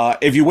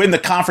 If you win the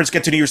conference,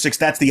 get to New Year's Six,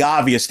 that's the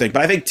obvious thing.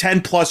 But I think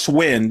 10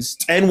 wins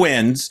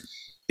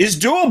is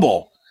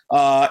doable.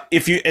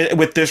 If you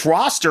with this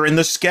roster and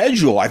the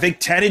schedule, I think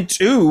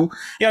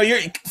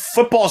 10-2.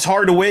 Football's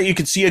hard to win. You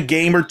can see a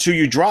game or two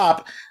you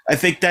drop. I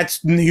think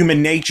that's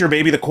human nature.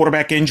 Maybe the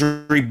quarterback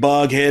injury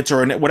bug hits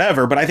or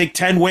whatever. But I think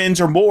 10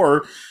 wins or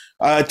more,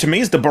 to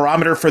me, is the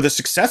barometer for the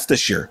success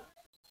this year.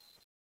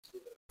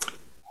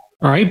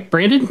 All right,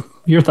 Brandon,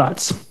 your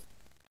thoughts.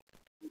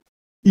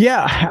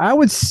 Yeah, I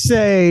would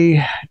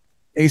say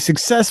a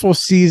successful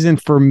season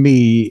for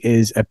me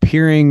is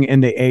appearing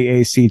in the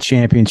AAC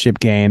championship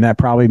game. That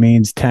probably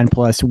means 10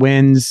 plus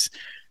wins.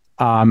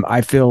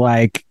 I feel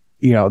like,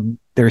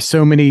 there's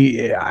so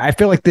many. I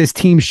feel like this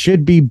team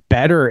should be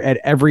better at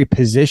every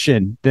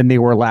position than they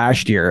were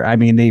last year. I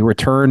mean, they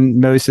returned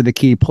most of the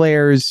key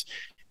players,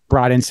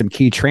 brought in some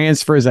key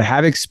transfers that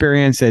have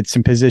experience at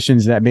some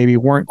positions that maybe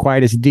weren't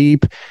quite as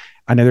deep.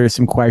 I know there's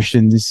some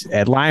questions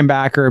at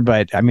linebacker,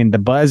 but I mean, the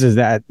buzz is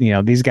that,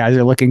 these guys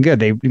are looking good.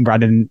 They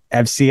brought in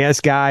an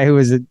FCS guy who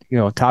was,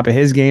 top of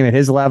his game at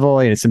his level,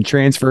 and some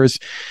transfers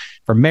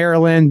from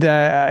Maryland.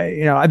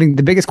 I think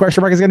the biggest question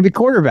mark is going to be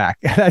quarterback.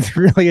 That's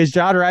really, is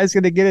John Rice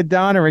going to get it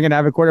done? Or we're going to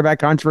have a quarterback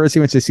controversy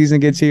once the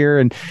season gets here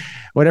and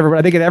whatever. But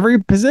I think at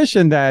every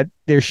position that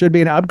there should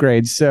be an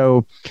upgrade.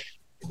 So,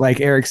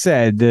 like Eric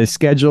said, the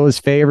schedule is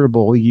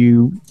favorable.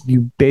 You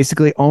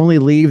basically only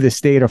leave the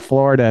state of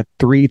Florida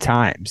 3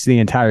 times the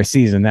entire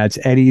season. That's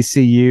at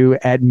ECU,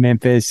 at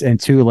Memphis, and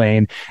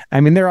Tulane.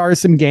 I mean, there are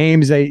some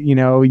games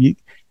that,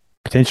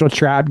 potential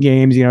trap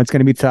games. It's going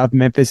to be tough.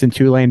 Memphis and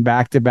Tulane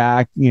back to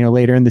back,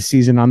 later in the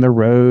season on the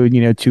road.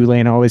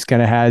 Tulane always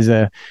kind of has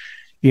a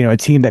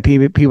team that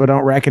people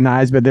don't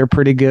recognize, but they're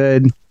pretty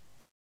good.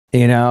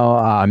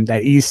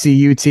 That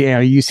ECU team,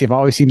 UCF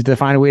always seems to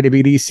find a way to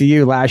beat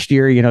ECU. Last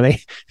year,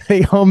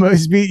 they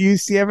almost beat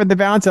UCF in the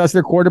bounce house.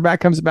 Their quarterback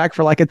comes back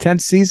for like a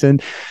 10th season.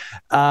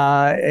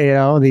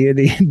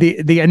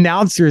 the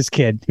announcer's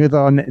kid.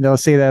 They'll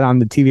say that on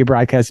the TV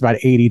broadcast about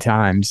 80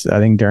 times, I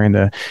think, during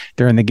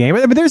the game.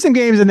 But there's some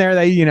games in there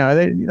that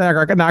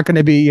they're not going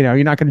to be,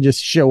 you're not going to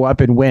just show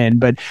up and win.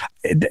 But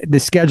the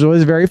schedule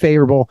is very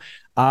favorable.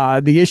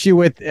 The issue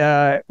with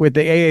the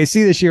AAC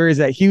this year is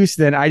that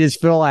Houston, I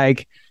just feel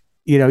like,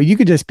 you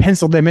could just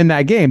pencil them in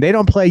that game. They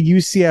don't play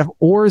UCF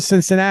or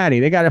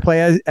Cincinnati. They got to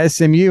play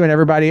SMU and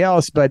everybody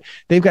else, but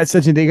first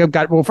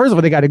of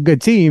all, they got a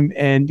good team,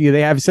 and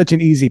they have such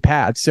an easy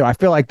path. So I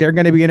feel like they're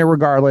going to be in it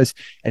regardless.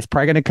 It's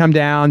probably going to come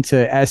down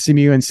to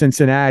SMU and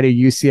Cincinnati,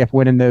 UCF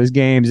winning those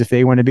games if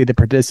they want to be the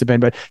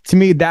participant. But to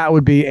me, that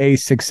would be a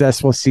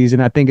successful season.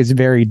 I think it's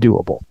very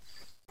doable.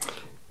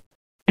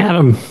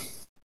 Adam.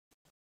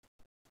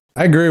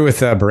 I agree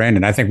with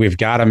Brandon. I think we've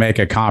got to make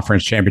a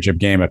conference championship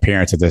game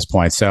appearance at this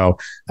point. So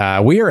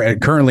we are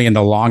currently in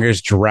the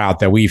longest drought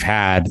that we've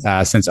had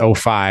since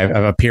 2005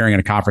 of appearing in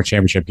a conference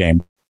championship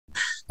game.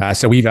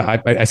 So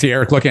I see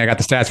Eric looking. I got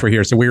the stats for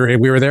here. So we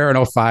were there in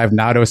 2005,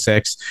 not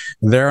 2006.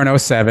 There in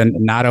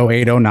 2007, not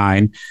 2008,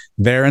 2009.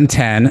 There in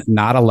 10,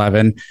 not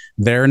 11.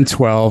 There in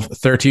 12,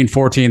 13,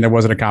 14. There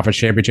wasn't a conference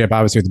championship,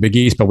 obviously, with the Big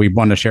East, but we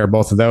won to share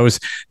both of those.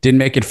 Didn't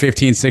make it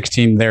 15,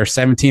 16. There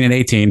 17 and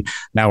 18.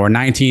 Now we're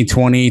 19,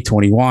 20,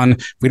 21.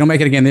 If we don't make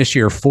it again this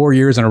year, 4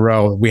 years in a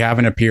row, we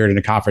haven't appeared in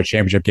a conference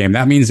championship game.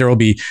 That means there will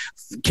be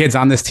kids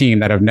on this team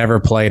that have never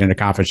played in a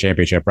conference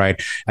championship,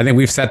 right? I think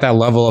we've set that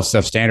level of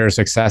standard of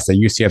success that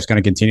UCF is going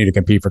to continue to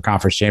compete for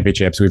conference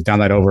championships. We've done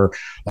that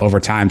over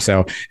time.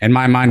 So in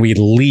my mind, we at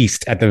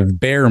least at the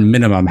bare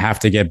minimum have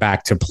to get back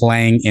to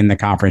playing in the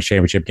conference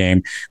championship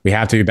game. We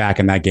have to be back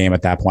in that game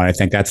at that point. I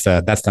think that's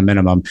the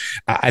minimum.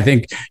 I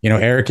think,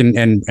 Eric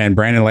and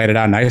Brandon laid it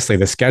out nicely.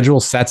 The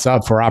schedule sets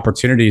up for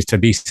opportunities to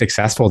be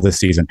successful this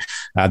season.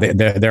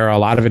 There are a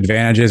lot of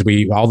advantages.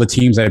 All the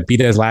teams that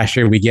beat us last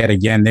year, we get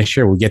again this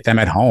year. We get them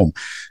at home.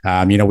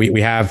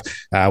 We have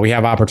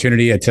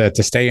opportunity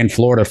to stay in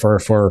Florida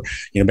for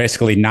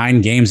basically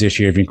 9 games this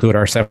year if you include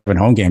our 7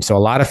 home games. So a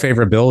lot of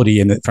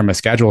favorability from a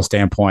schedule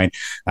standpoint.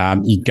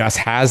 Gus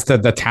has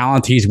the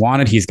talent he's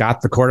wanted. He's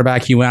got the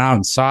quarterback he went out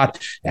and sought.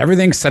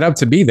 Everything's set up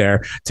to be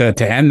there to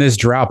end this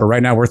drought. But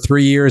right now we're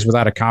 3 years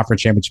without a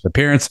conference championship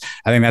appearance.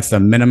 I think that's the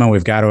minimum.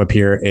 We've got to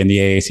appear in the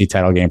AAC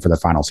title game for the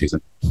final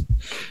season.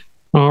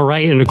 All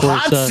right, and of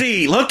course, hot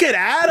seat. Look at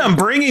Adam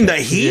bringing the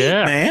heat,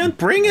 man.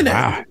 Bringing it.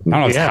 Wow. I don't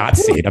know if it's hot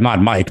seat. I'm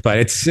not Mike, but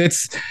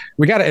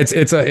but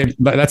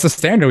that's a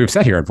standard we've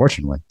set here,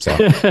 unfortunately. So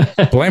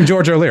blame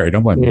George O'Leary.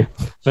 Don't blame me.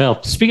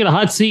 Well, speaking of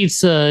hot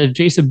seats,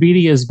 Jason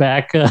Beatty is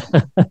back.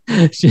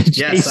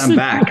 Yes, I'm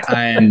back.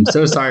 I am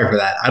so sorry for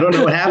that. I don't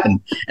know what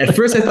happened. At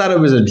first, I thought it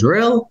was a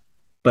drill,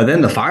 but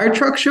then the fire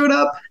truck showed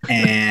up,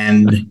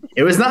 and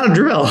it was not a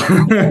drill.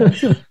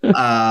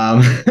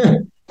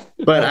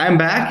 But I'm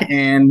back,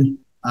 and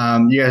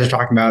you guys are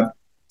talking about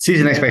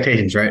season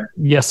expectations, right?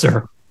 Yes,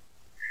 sir.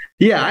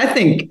 Yeah, I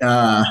think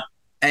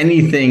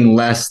anything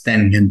less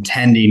than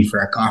contending for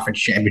a conference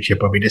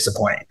championship would be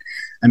disappointing.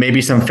 And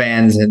maybe some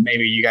fans, and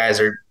maybe you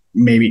guys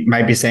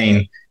might be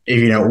saying, if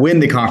you don't win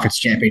the conference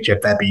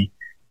championship, that'd be,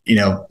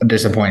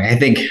 disappointing. I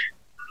think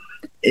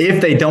if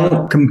they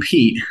don't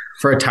compete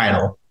for a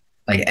title,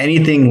 like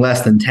anything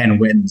less than 10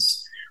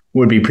 wins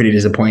would be pretty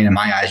disappointing in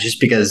my eyes,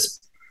 just because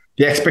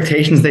the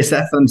expectations they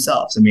set for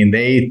themselves. I mean,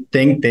 they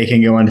think they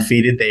can go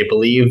undefeated. They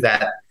believe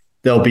that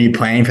they'll be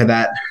playing for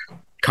that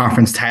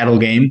conference title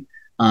game.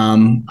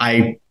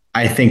 I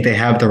think they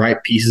have the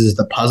right pieces of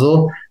the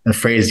puzzle. The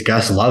phrase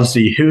Gus loves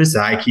to use.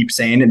 I keep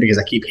saying it because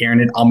I keep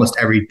hearing it almost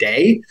every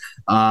day.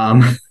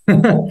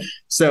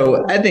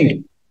 So I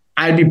think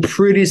I'd be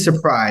pretty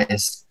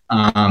surprised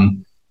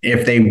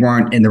if they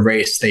weren't in the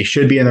race. They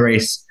should be in the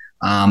race.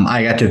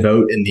 I got to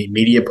vote in the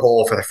media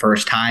poll for the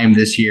first time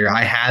this year.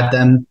 I had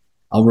them.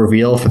 I'll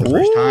reveal for the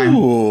first time.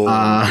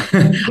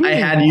 I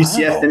had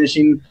UCF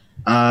finishing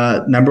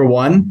number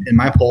 1 in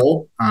my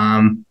poll,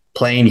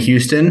 playing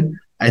Houston.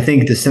 I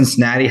think the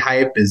Cincinnati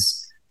hype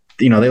is,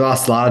 they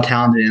lost a lot of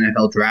talent in the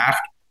NFL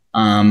draft.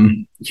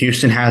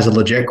 Houston has a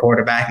legit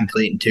quarterback in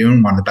Clayton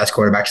Tune, one of the best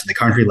quarterbacks in the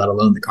country, let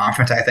alone the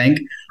conference, I think.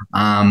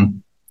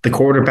 The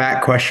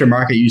quarterback question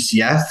mark at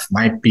UCF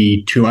might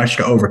be too much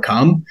to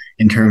overcome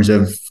in terms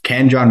of,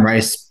 can John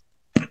Rice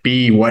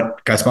be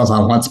what Gus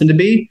Malzahn wants him to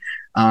be?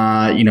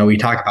 We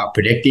talk about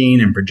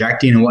predicting and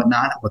projecting and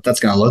whatnot, what that's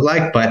going to look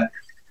like. But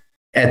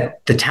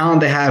at the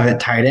talent they have at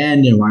tight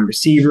end and wide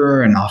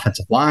receiver and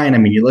offensive line, I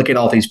mean, you look at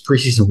all these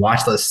preseason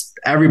watch lists,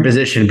 every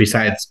position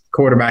besides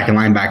quarterback and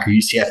linebacker,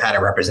 UCF had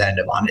a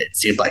representative on it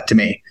seemed like to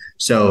me.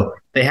 So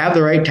they have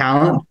the right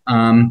talent.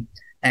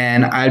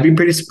 And I'd be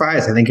pretty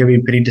surprised. I think it'd be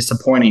pretty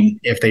disappointing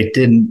if they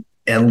didn't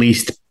at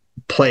least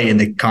play in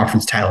the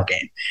conference title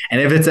game.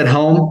 And if it's at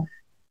home,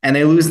 and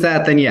they lose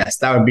that, then yes,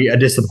 that would be a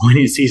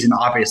disappointing season,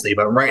 obviously.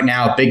 But right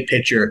now, big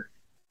picture,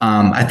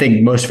 I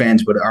think most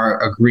fans would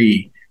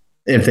agree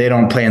if they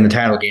don't play in the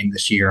title game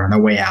this year on the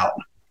way out,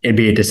 it'd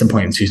be a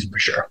disappointing season for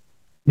sure.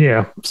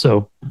 Yeah.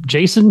 So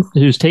Jason,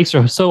 whose takes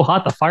are so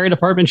hot, the fire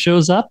department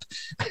shows up.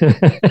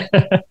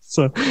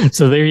 so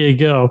there you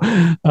go.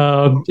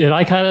 And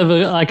I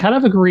kind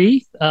of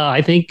agree.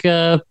 I think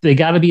they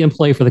got to be in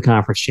play for the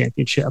conference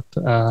championship.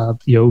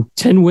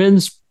 10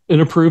 wins, an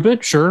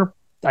improvement. Sure.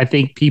 I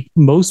think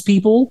most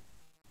people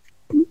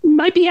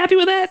might be happy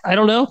with that. I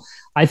don't know.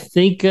 I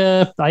think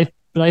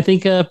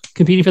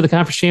competing for the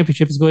conference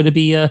championship is going to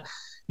be an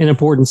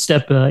important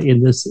step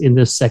in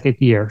this second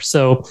year.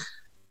 So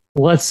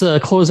let's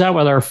close out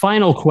with our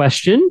final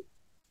question.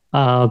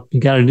 We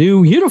got a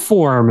new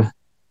uniform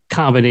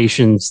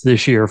combinations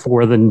this year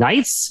for the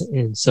Knights,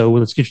 and so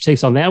let's get your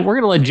takes on that. We're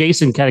going to let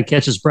Jason kind of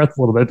catch his breath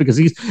a little bit because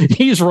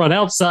he's run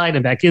outside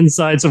and back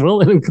inside, so we'll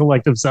let him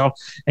collect himself,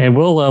 and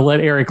we'll let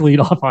Eric lead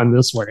off on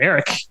this one.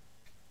 Eric.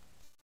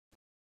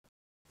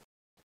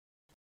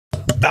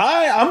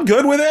 I'm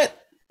good with it.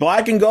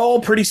 Black and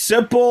gold, pretty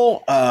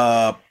simple.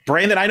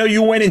 Brandon, I know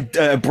you went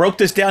and broke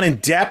this down in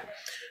depth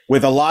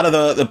with a lot of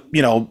the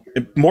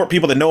more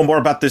people that know more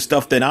about this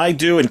stuff than I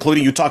do,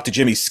 including you talked to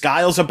Jimmy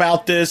Skiles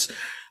about this.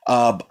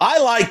 I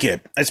like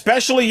it,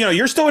 especially,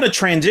 you're still in a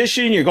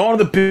transition. You're going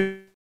to the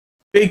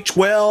Big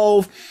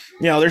 12.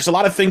 There's a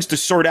lot of things to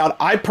sort out.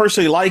 I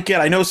personally like it.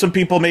 I know some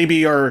people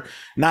maybe are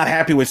not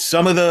happy with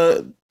some of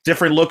the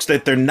different looks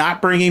that they're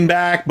not bringing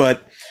back,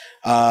 but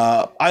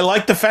I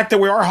like the fact that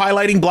we are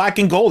highlighting black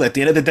and gold. At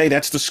the end of the day,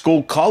 that's the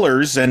school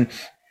colors, and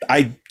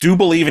I do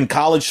believe in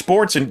college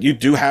sports, and you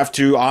do have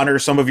to honor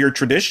some of your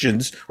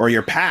traditions or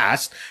your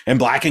past, and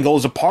black and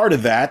gold is a part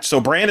of that.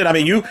 So, Brandon, I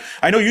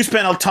know you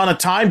spent a ton of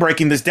time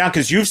breaking this down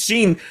because you've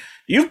seen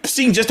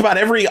just about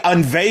every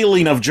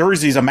unveiling of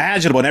jerseys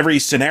imaginable in every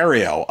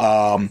scenario.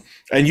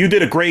 And you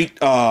did a great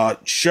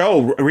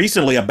show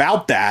recently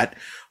about that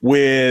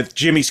with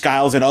Jimmy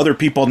Skiles and other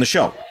people on the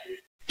show.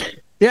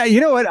 Yeah,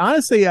 you know what?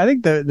 Honestly, I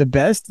think the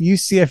best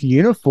UCF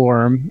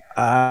uniform,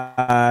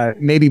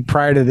 maybe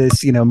prior to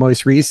this,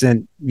 most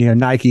recent,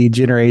 Nike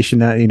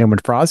generation, when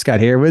Frost got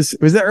here, was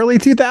the early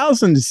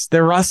 2000s.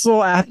 The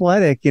Russell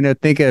Athletic.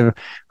 Think of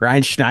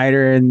Ryan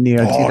Schneider in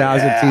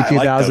 2002,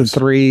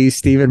 2003, like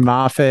Stephen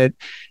Moffat.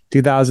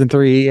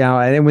 2003,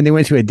 and then when they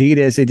went to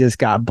Adidas, they just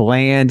got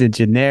bland and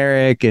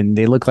generic, and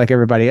they looked like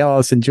everybody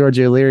else. And George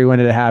O'Leary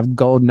wanted to have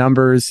gold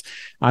numbers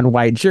on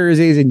white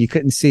jerseys, and you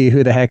couldn't see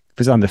who the heck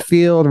was on the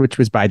field, which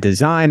was by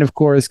design, of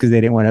course, because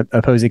they didn't want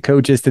opposing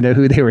coaches to know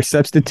who they were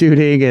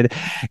substituting. And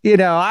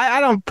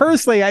I don't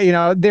personally,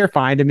 they're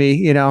fine to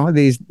me.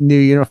 These new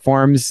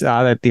uniforms,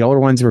 that the older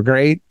ones were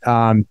great.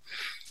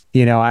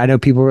 I know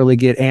people really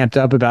get amped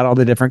up about all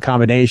the different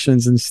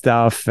combinations and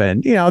stuff,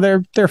 and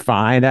they're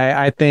fine.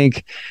 I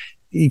think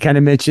you kind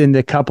of mentioned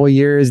a couple of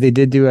years. They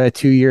did do a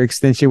 2-year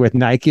extension with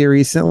Nike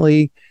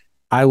recently.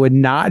 I would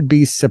not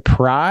be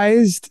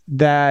surprised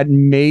that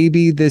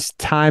maybe this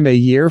time a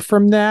year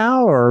from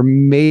now, or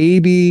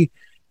maybe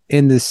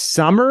in the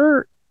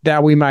summer,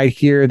 that we might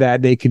hear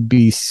that they could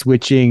be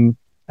switching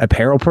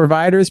apparel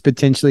providers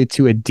potentially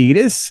to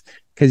Adidas,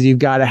 because you've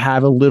got to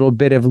have a little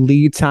bit of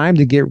lead time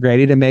to get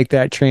ready to make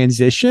that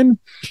transition.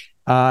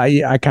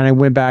 I kind of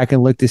went back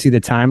and looked to see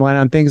the timeline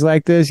on things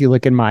like this. You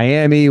look in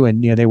Miami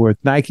when they were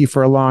with Nike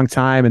for a long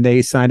time, and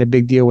they signed a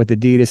big deal with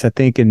Adidas, I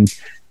think in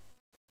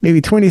maybe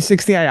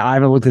 2016. I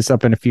haven't looked this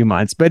up in a few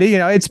months, but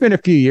it's been a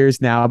few years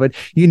now. But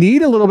you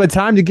need a little bit of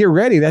time to get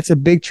ready. That's a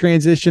big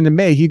transition to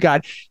make. You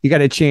got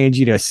to change,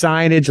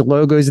 signage,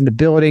 logos in the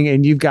building,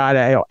 and you've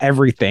got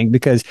everything,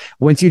 because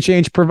once you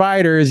change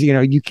providers,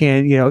 you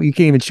can't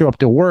even show up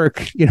to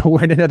work,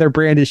 wearing another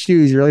brand of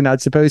shoes. You're really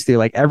not supposed to.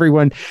 Like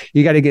everyone,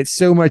 you got to get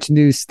so much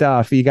new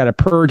stuff. You got to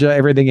purge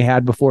everything you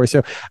had before.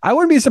 So I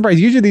wouldn't be surprised.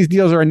 Usually these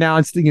deals are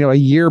announced, a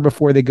year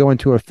before they go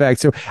into effect.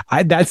 So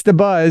that's the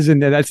buzz,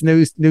 and that's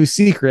no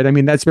secret. I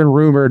mean, that's been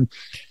rumored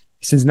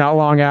since not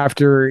long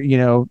after,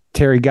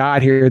 Terry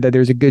got here, that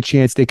there's a good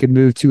chance they could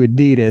move to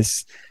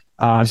Adidas.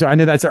 So I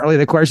know that's early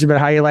the question about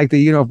how you like the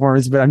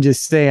uniforms, but I'm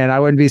just saying I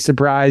wouldn't be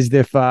surprised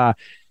if,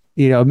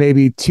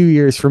 maybe 2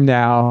 years from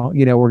now,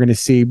 we're going to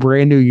see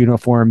brand new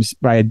uniforms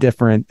by a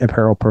different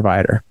apparel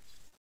provider.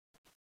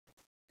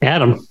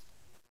 Adam.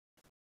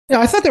 Yeah,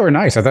 I thought they were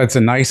nice. I thought it's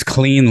a nice,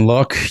 clean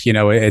look.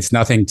 It's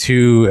nothing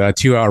too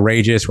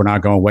outrageous. We're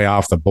not going way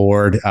off the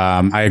board.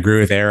 I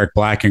agree with Eric.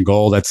 Black and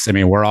gold.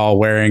 We're all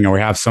wearing, or we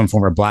have some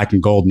form of black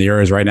and gold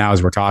nears right now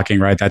as we're talking.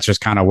 Right, that's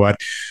just kind of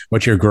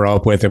what you grow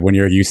up with when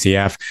you're at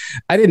UCF.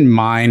 I didn't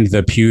mind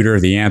the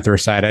pewter, the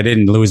anthracite. I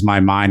didn't lose my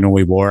mind when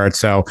we wore it.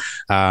 So,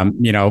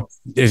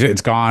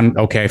 it's gone.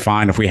 Okay,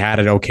 fine. If we had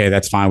it, okay,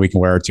 that's fine. We can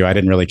wear it too. I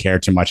didn't really care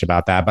too much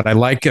about that, but I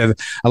like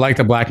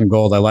the black and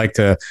gold. I like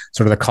the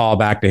sort of the call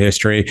back to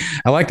history.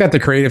 I like that the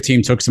creative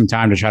team took some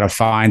time to try to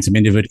find some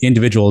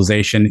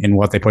individualization in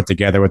what they put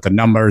together with the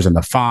numbers and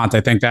the font.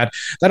 I think that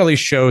at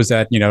least shows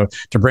that,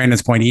 to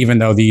Brandon's point, even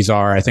though these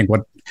are, I think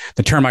what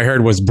the term I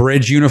heard was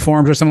bridge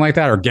uniforms or something like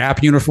that, or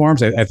gap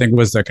uniforms. I think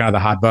was the kind of the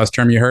hot buzz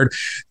term you heard,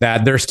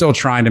 that they're still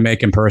trying to make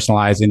them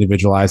personalized,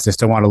 individualized. They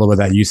still want a little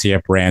bit of that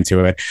UCF brand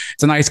to it.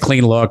 It's a nice,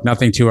 clean look,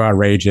 nothing too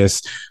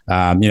outrageous.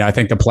 I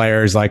think the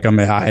players like them.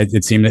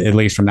 It seemed, at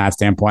least from that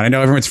standpoint. I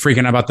know everyone's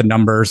freaking out about the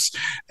numbers.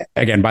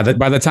 Again, by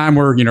the time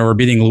we're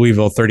beating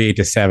Louisville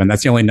 38-7,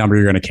 that's the only number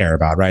you're going to care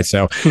about, right?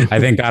 So I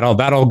think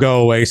that'll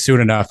go away soon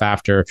enough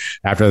after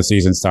the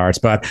season starts.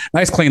 But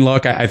nice, clean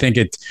look. I think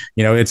it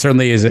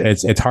certainly is.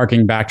 It's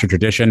harking back to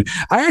tradition.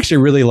 I actually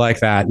really like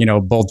that.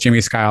 Both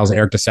Jimmy Skiles,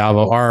 Eric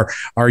DeSalvo are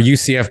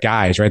UCF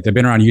guys, right? They've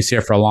been around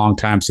UCF for a long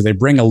time, so they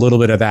bring a little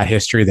bit of that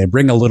history. They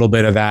bring a little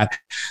bit of that,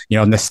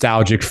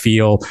 nostalgic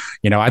feel.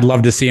 I'd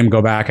love to see him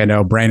go back. I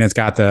know Brandon's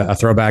got a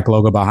throwback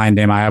logo behind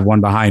him. I have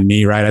one behind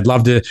me, right? I'd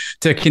love to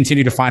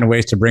continue to find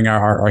ways to bring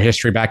our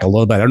history back a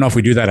little bit. I don't know if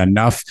we do that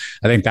enough.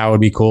 I think that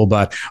would be cool,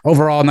 but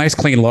overall, nice,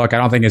 clean look. I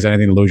don't think there's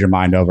anything to lose your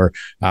mind over.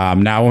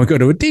 Now, when we go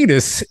to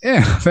Adidas,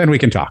 then we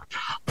can talk.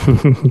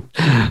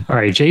 All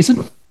right,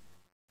 Jason?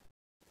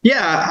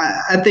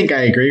 Yeah, I think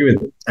I agree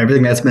with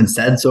everything that's been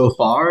said so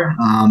far.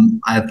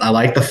 I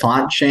like the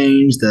font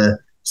change, the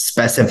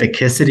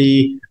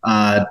specificity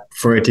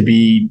for it to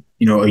be,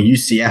 a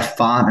UCF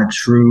font, a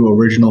true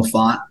original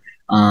font.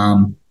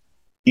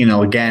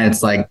 Again,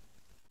 it's like,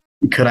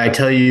 could I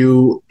tell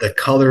you the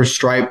color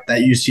stripe that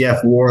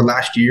UCF wore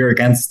last year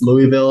against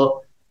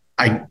Louisville?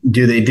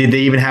 Did they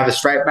even have a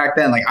stripe back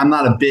then? Like, I'm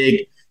not a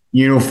big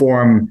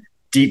uniform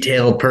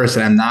detailed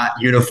person. I'm not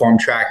uniform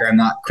tracker. I'm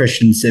not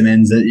Christian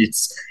Simmons.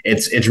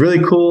 It's really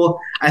cool.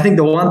 I think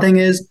the one thing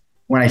is,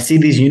 when I see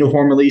these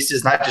uniform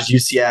releases, not just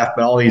UCF,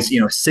 but all these,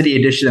 city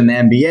edition in the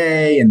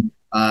NBA and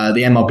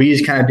the MLB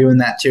is kind of doing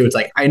that too. It's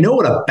like, I know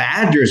what a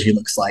bad jersey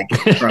looks like,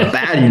 or a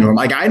bad uniform.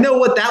 Like, I know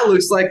what that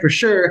looks like for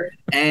sure.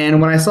 And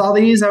when I saw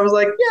these, I was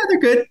like, yeah, they're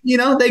good.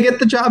 They get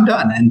the job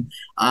done. And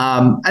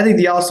I think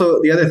the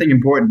other thing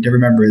important to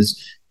remember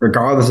is,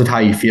 regardless of how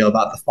you feel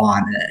about the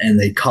font and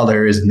the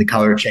colors and the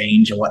color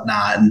change and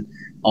whatnot and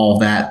all of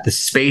that, the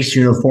space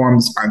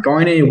uniforms aren't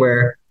going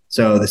anywhere.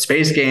 So the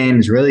space game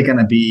is really going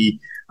to be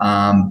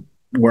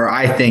where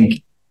I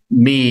think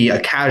a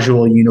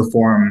casual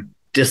uniform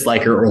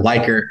disliker or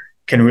liker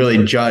can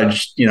really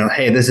judge,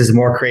 hey, this is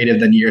more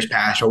creative than years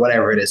past or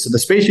whatever it is. So the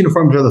space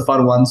uniforms are the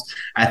fun ones.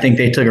 I think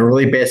they took a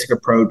really basic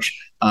approach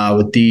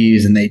with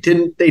these, and they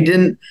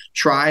didn't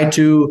try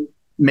to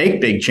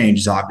make big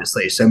changes,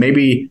 obviously. So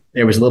maybe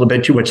there was a little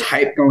bit too much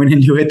hype going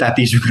into it that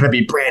these are going to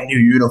be brand new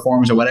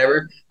uniforms or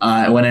whatever,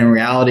 when in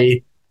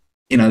reality,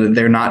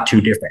 they're not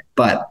too different.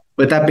 But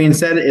with that being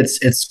said,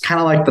 it's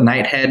kind of like the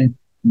Nighthead,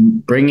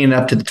 bringing it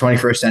up to the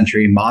 21st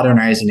century,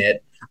 modernizing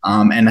it.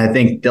 And I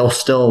think they'll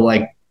still,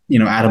 like,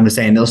 Adam was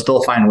saying, they'll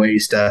still find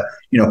ways to,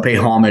 pay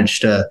homage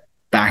to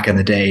back in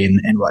the day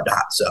and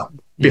whatnot. So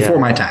before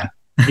my time.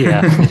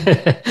 Yeah.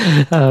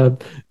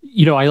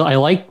 I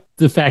like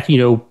the fact,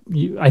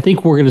 I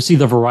think we're going to see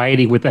the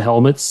variety with the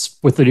helmets,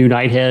 with the new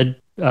Nighthead,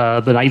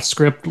 the Night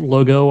Script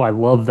logo. I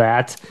love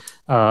that.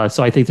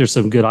 So I think there's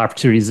some good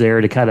opportunities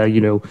there to kind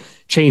of,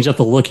 change up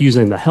the look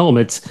using the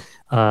helmets.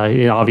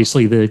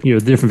 Obviously the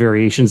different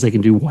variations, they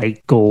can do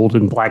white, gold,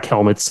 and black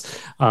helmets.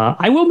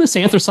 I will miss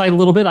anthracite a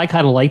little bit. I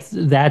kind of like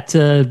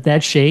that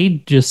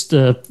shade just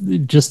to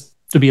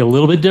be a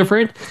little bit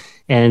different.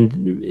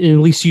 And at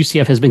least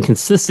UCF has been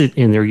consistent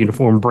in their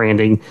uniform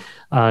branding,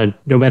 no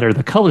matter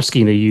the color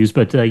scheme they use.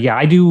 But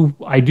I do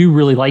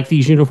really like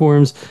these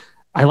uniforms.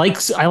 I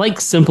like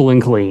simple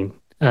and clean.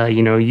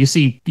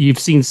 You've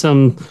seen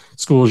some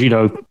schools,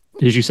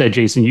 as you said,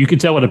 Jason, you can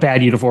tell what a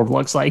bad uniform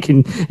looks like,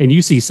 and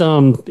you see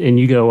some and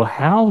you go,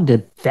 how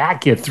did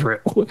that get through?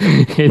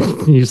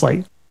 And you're just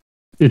like,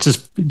 it's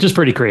just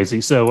pretty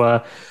crazy.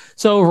 So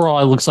overall,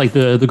 it looks like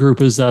the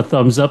group is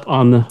thumbs up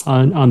on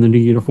the new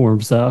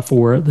uniforms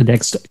for the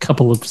next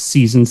couple of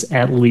seasons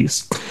at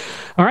least.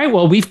 All right,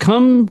 well, we've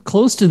come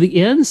close to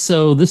the end,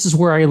 so this is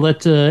where I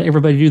let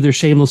everybody do their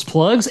shameless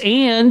plugs.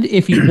 And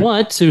if you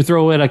want to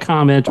throw in a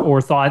comment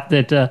or thought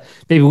that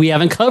maybe we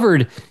haven't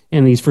covered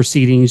in these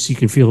proceedings, you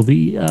can feel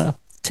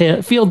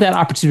that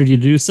opportunity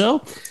to do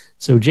so.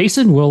 So,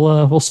 Jason,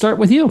 we'll start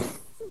with you.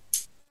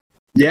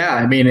 Yeah,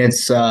 I mean,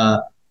 it's I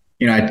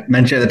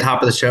mentioned at the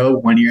top of the show,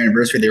 1 year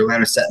anniversary of the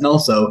Orlando Sentinel.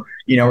 So,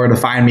 where to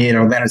find me at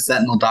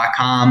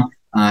orlandosentinel.com.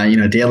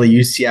 Daily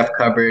UCF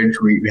coverage.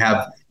 We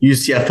have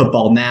UCF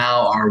Football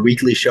Now, our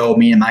weekly show.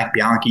 Me and Mike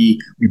Bianchi,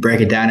 we break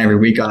it down every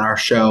week on our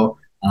show.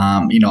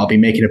 I'll be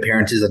making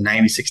appearances at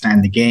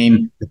 96.9 The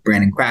Game with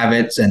Brandon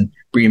Kravitz and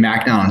Bree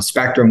McNaught on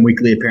Spectrum,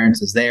 weekly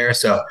appearances there.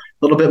 So a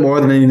little bit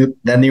more than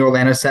the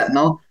Orlando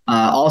Sentinel.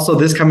 Also,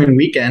 this coming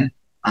weekend,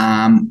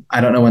 I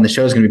don't know when the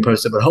show is going to be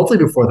posted, but hopefully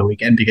before the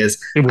weekend, because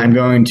I'm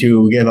going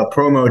to give a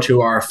promo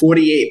to our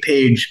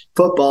 48-page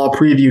football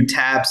preview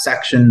tab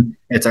section.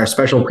 It's our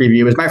special preview.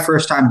 It was my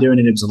first time doing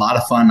it. It was a lot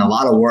of fun, a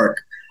lot of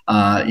work,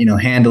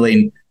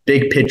 handling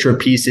big picture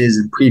pieces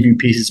and preview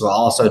pieces while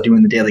also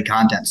doing the daily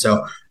content.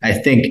 So I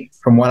think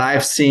from what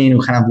I've seen,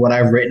 kind of what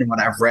I've written,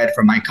 what I've read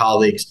from my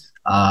colleagues,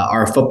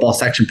 our football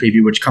section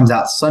preview, which comes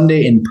out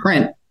Sunday in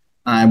print,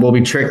 We'll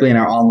be trickling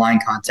our online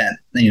content,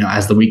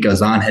 as the week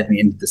goes on, heading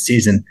into the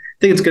season. I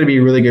think it's going to be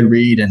a really good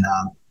read, and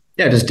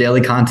just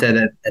daily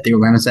content at the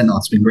Orlando Sentinel.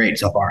 It's been great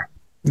so far.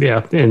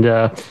 Yeah, and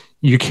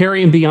you're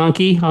carrying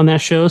Bianchi on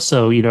that show,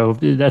 so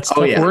that's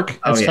tough work.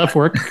 That's tough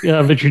work,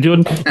 but you're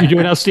doing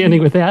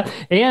outstanding with that.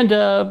 And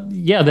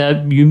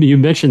that you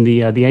mentioned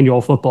the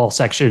annual football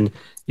section.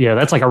 Yeah,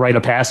 that's like a rite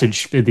of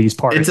passage in these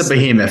parts. It's a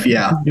behemoth.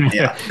 Yeah,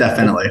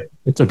 definitely.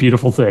 It's a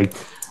beautiful thing.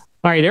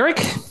 All right,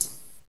 Eric.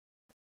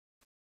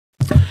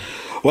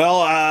 Well,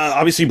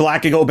 obviously,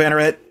 Black and Gold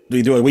Banneret.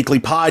 We do a weekly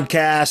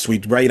podcast. We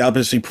write,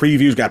 obviously,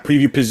 previews. Got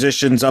preview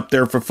positions up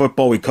there for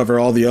football. We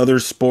cover all the other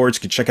sports.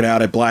 You can check it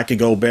out at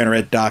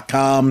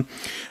blackandgoldbanneret.com.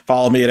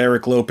 Follow me at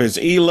Eric Lopez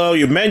Elo.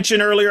 You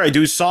mentioned earlier I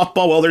do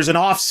softball. Well, there's an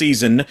off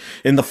season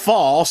in the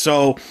fall,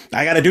 so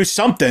I got to do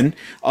something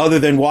other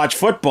than watch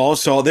football.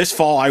 So this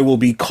fall, I will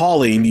be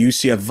calling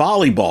UCF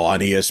volleyball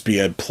on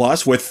ESPN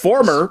Plus with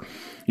former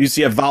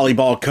UCF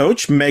volleyball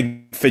coach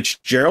Meg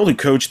Fitzgerald, who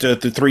coached the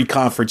 3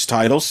 conference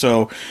titles.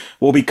 So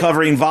we'll be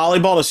covering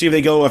volleyball to see if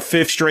they go a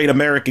 5th straight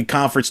American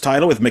Conference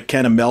title with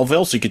McKenna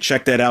Melville. So you can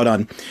check that out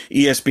on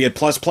ESPN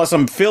Plus. Plus,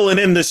 I'm filling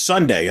in this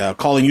Sunday,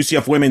 calling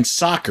UCF women's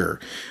soccer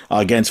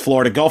against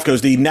Florida Gulf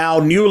Coast, the now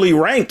newly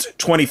ranked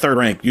 23rd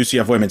ranked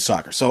UCF women's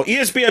soccer. So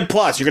ESPN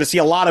Plus, you're going to see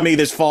a lot of me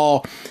this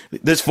fall,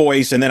 this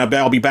voice, and then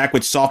I'll be back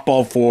with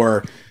softball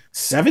for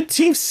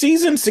 17th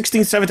season,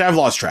 16th, 17th, I've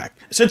lost track.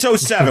 Since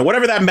 07,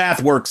 whatever that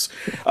math works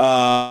for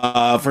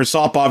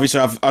softball. Obviously,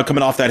 I'm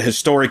coming off that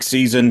historic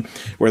season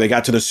where they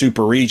got to the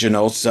Super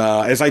Regionals.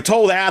 As I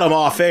told Adam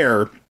off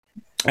air,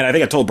 and I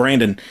think I told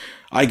Brandon,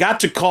 I got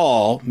to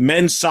call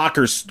men's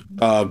soccer's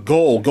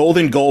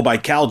golden goal by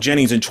Cal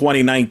Jennings in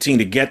 2019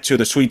 to get to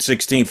the Sweet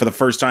 16 for the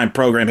first time in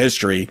program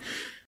history.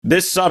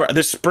 This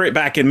spring,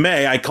 back in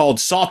May, I called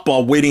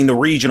softball winning the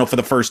regional for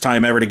the first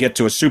time ever to get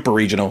to a super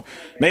regional.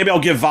 Maybe I'll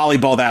give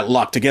volleyball that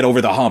luck to get over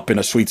the hump in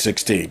a Sweet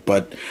 16.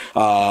 But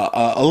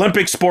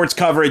Olympic sports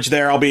coverage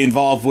there I'll be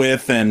involved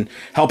with and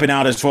helping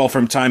out as well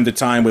from time to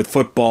time with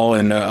football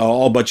and a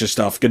whole bunch of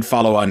stuff. Good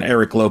follow on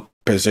Eric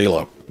Lopez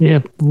Elo. Yeah,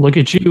 look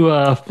at you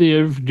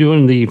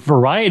doing the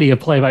variety of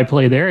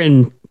play-by-play there.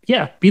 And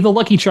yeah, be the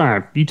lucky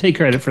charm. You take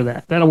credit for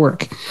that. That'll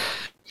work.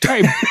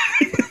 All right,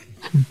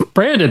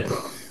 Brandon.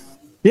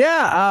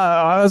 Yeah,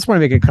 I just want to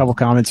make a couple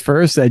comments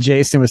first.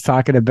 Jason was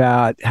talking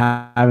about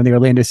having the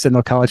Orlando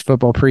Sentinel College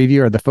football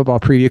preview or the football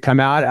preview come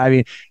out. I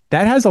mean,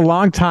 that has a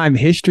long time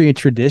history and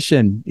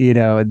tradition,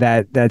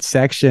 that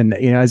section.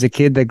 As a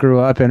kid that grew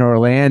up in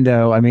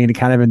Orlando, I mean,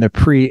 kind of in the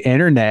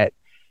pre-internet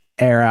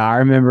era, I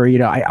remember,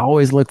 I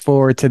always look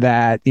forward to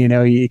that.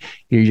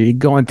 You're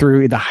going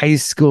through the high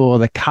school,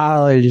 the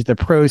college, the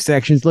pro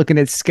sections, looking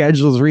at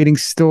schedules, reading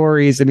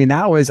stories. I mean,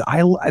 that was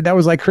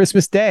like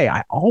Christmas Day.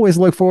 I always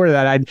look forward to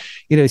that. I'd,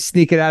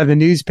 sneak it out of the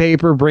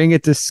newspaper, bring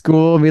it to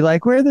school and be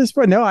like, where's this?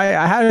 No, I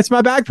had it. It's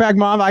my backpack,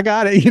 Mom. I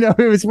got it.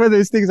 It was one of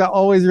those things I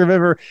always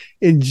remember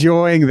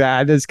enjoying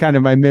that. That's kind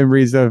of my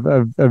memories of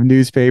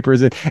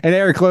newspapers. And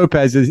Eric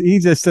Lopez he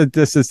just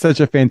does such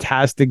a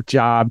fantastic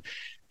job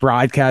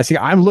broadcasting.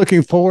 I'm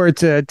looking forward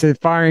to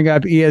firing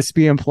up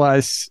ESPN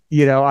Plus,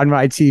 on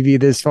my TV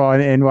this fall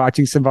and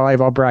watching some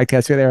volleyball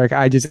broadcasts with Eric.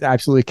 I just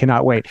absolutely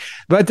cannot wait.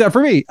 But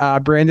for me,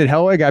 Brandon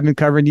Helwig, I've been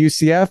covering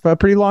UCF a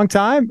pretty long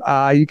time.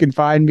 You can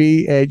find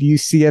me at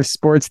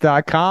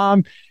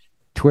UCFsports.com.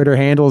 Twitter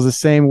handle is the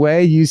same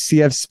way,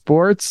 UCF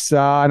Sports.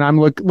 And I'm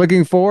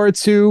looking forward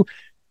to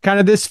kind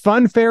of this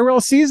fun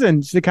farewell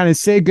season to kind of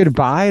say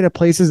goodbye to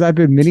places I've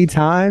been many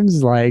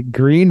times, like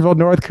Greenville,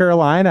 North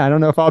Carolina. I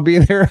don't know if I'll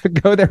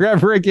go there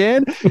ever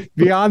again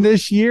beyond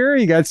this year.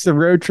 You got some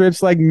road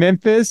trips like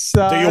Memphis.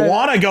 Do you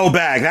want to go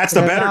back? That's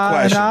the better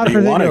question. Not Do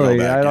you want to go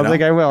back? I don't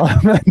think I will.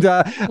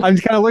 But, I'm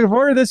kind of looking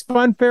forward to this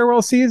fun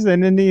farewell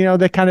season and,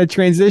 the kind of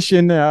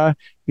transition, to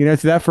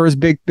that first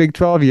Big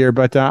 12 year.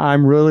 But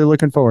I'm really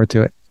looking forward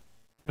to it.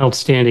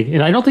 Outstanding.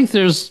 And I don't think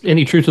there's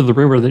any truth to the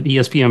rumor that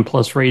ESPN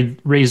Plus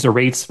raised the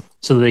rates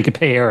so that they could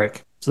pay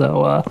Eric.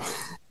 So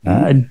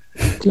I'd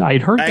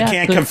heard that. I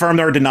can't confirm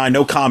nor deny.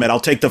 No comment. I'll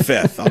take the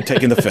 5th. I'm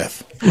taking the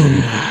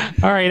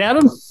 5th. All right,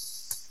 Adam.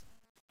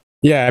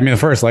 Yeah, I mean,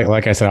 first,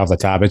 like I said off the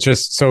top, it's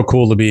just so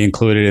cool to be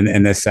included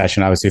in this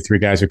session. Obviously, 3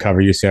 guys who cover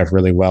UCF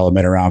really well have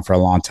been around for a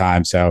long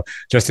time. So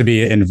just to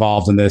be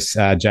involved in this,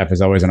 Jeff,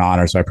 is always an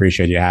honor. So I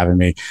appreciate you having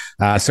me.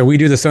 So we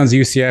do the Sons of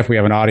UCF. We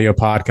have an audio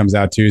pod, comes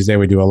out Tuesday.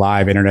 We do a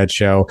live internet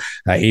show,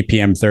 8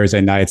 p.m.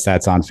 Thursday nights.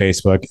 That's on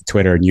Facebook,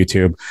 Twitter, and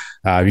YouTube.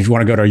 If you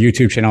want to go to our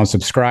YouTube channel and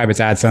subscribe, it's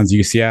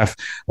 @SonsUCF.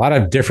 A lot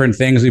of different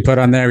things we put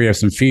on there. We have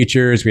some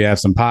features. We have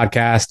some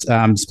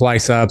podcast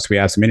splice ups. We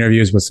have some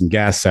interviews with some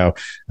guests. So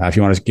if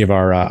you want to give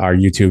our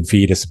YouTube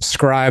feed to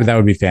subscribe. That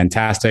would be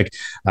fantastic.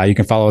 You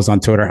can follow us on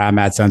Twitter at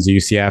Mad Sons of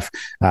UCF.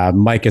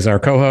 Mike is our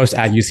co-host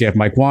at UCF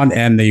Mike One,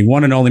 and the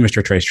one and only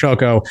Mr. Trace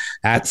Trelko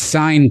at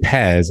Sign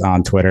Pez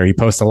on Twitter. He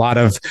posts a lot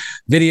of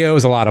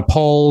videos, a lot of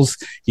polls.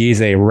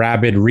 He's a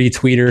rabid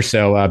retweeter,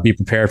 so be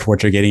prepared for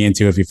what you're getting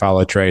into if you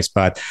follow Trace.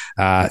 But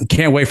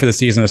can't wait for the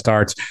season to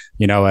start.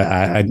 You know,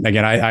 I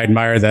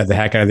admire the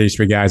heck out of these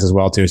three guys as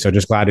well too. So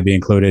just glad to be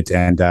included,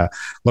 and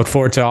look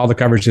forward to all the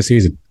coverage this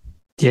season.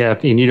 Yeah,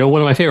 and you know,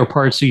 one of my favorite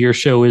parts of your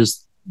show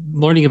is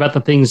learning about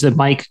the things that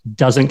Mike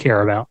doesn't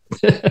care about.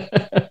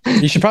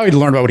 You should probably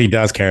learn about what he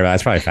does care about.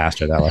 It's probably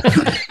faster that way.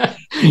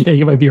 Yeah,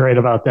 you might be right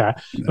about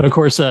that. But of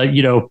course,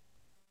 you know,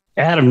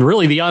 Adam,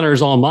 really the honor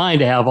is all mine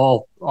to have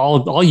all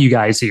you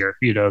guys here.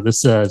 You know,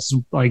 this is,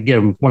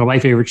 again, one of my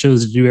favorite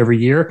shows to do every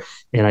year,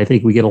 and I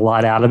think we get a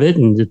lot out of it.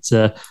 And it's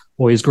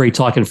always great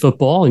talking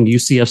football and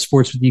UCF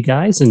sports with you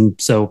guys, and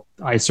so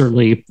I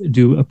certainly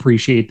do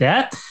appreciate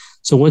that.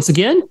 So once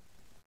again,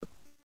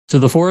 to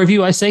the four of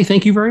you, I say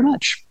thank you very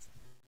much.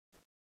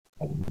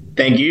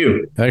 Thank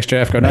you. Thanks,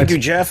 Jeff. Go Thank Knights. you,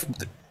 Jeff.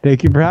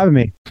 Thank you for having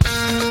me.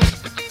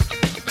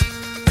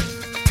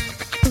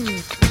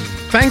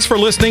 Thanks for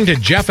listening to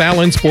Jeff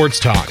Allen Sports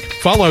Talk.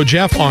 Follow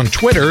Jeff on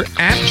Twitter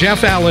at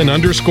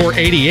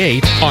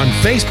JeffAllen_88, on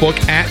Facebook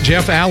at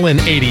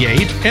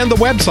JeffAllen88, and the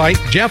website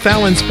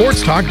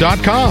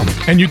JeffAllenSportsTalk.com.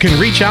 And you can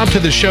reach out to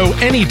the show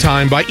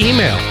anytime by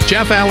email,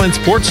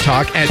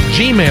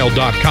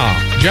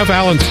 JeffAllenSportsTalk@gmail.com. Jeff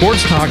Allen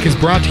Sports Talk is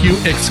brought to you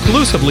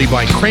exclusively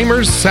by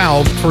Kramer's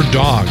Salve for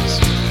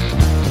Dogs.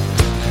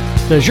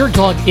 Does your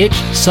dog itch,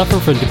 suffer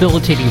from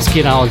debilitating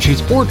skin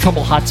allergies, or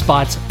trouble hot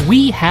spots?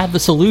 We have the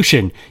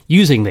solution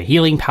using the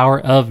healing power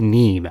of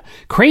neem.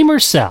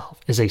 Kramer's Salve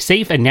is a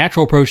safe and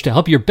natural approach to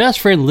help your best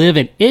friend live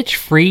an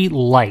itch-free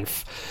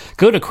life.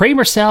 Go to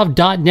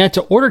kramersalve.net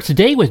to order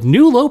today with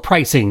new low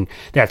pricing.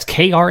 That's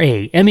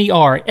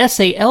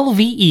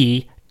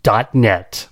KRAMERSALVE.net.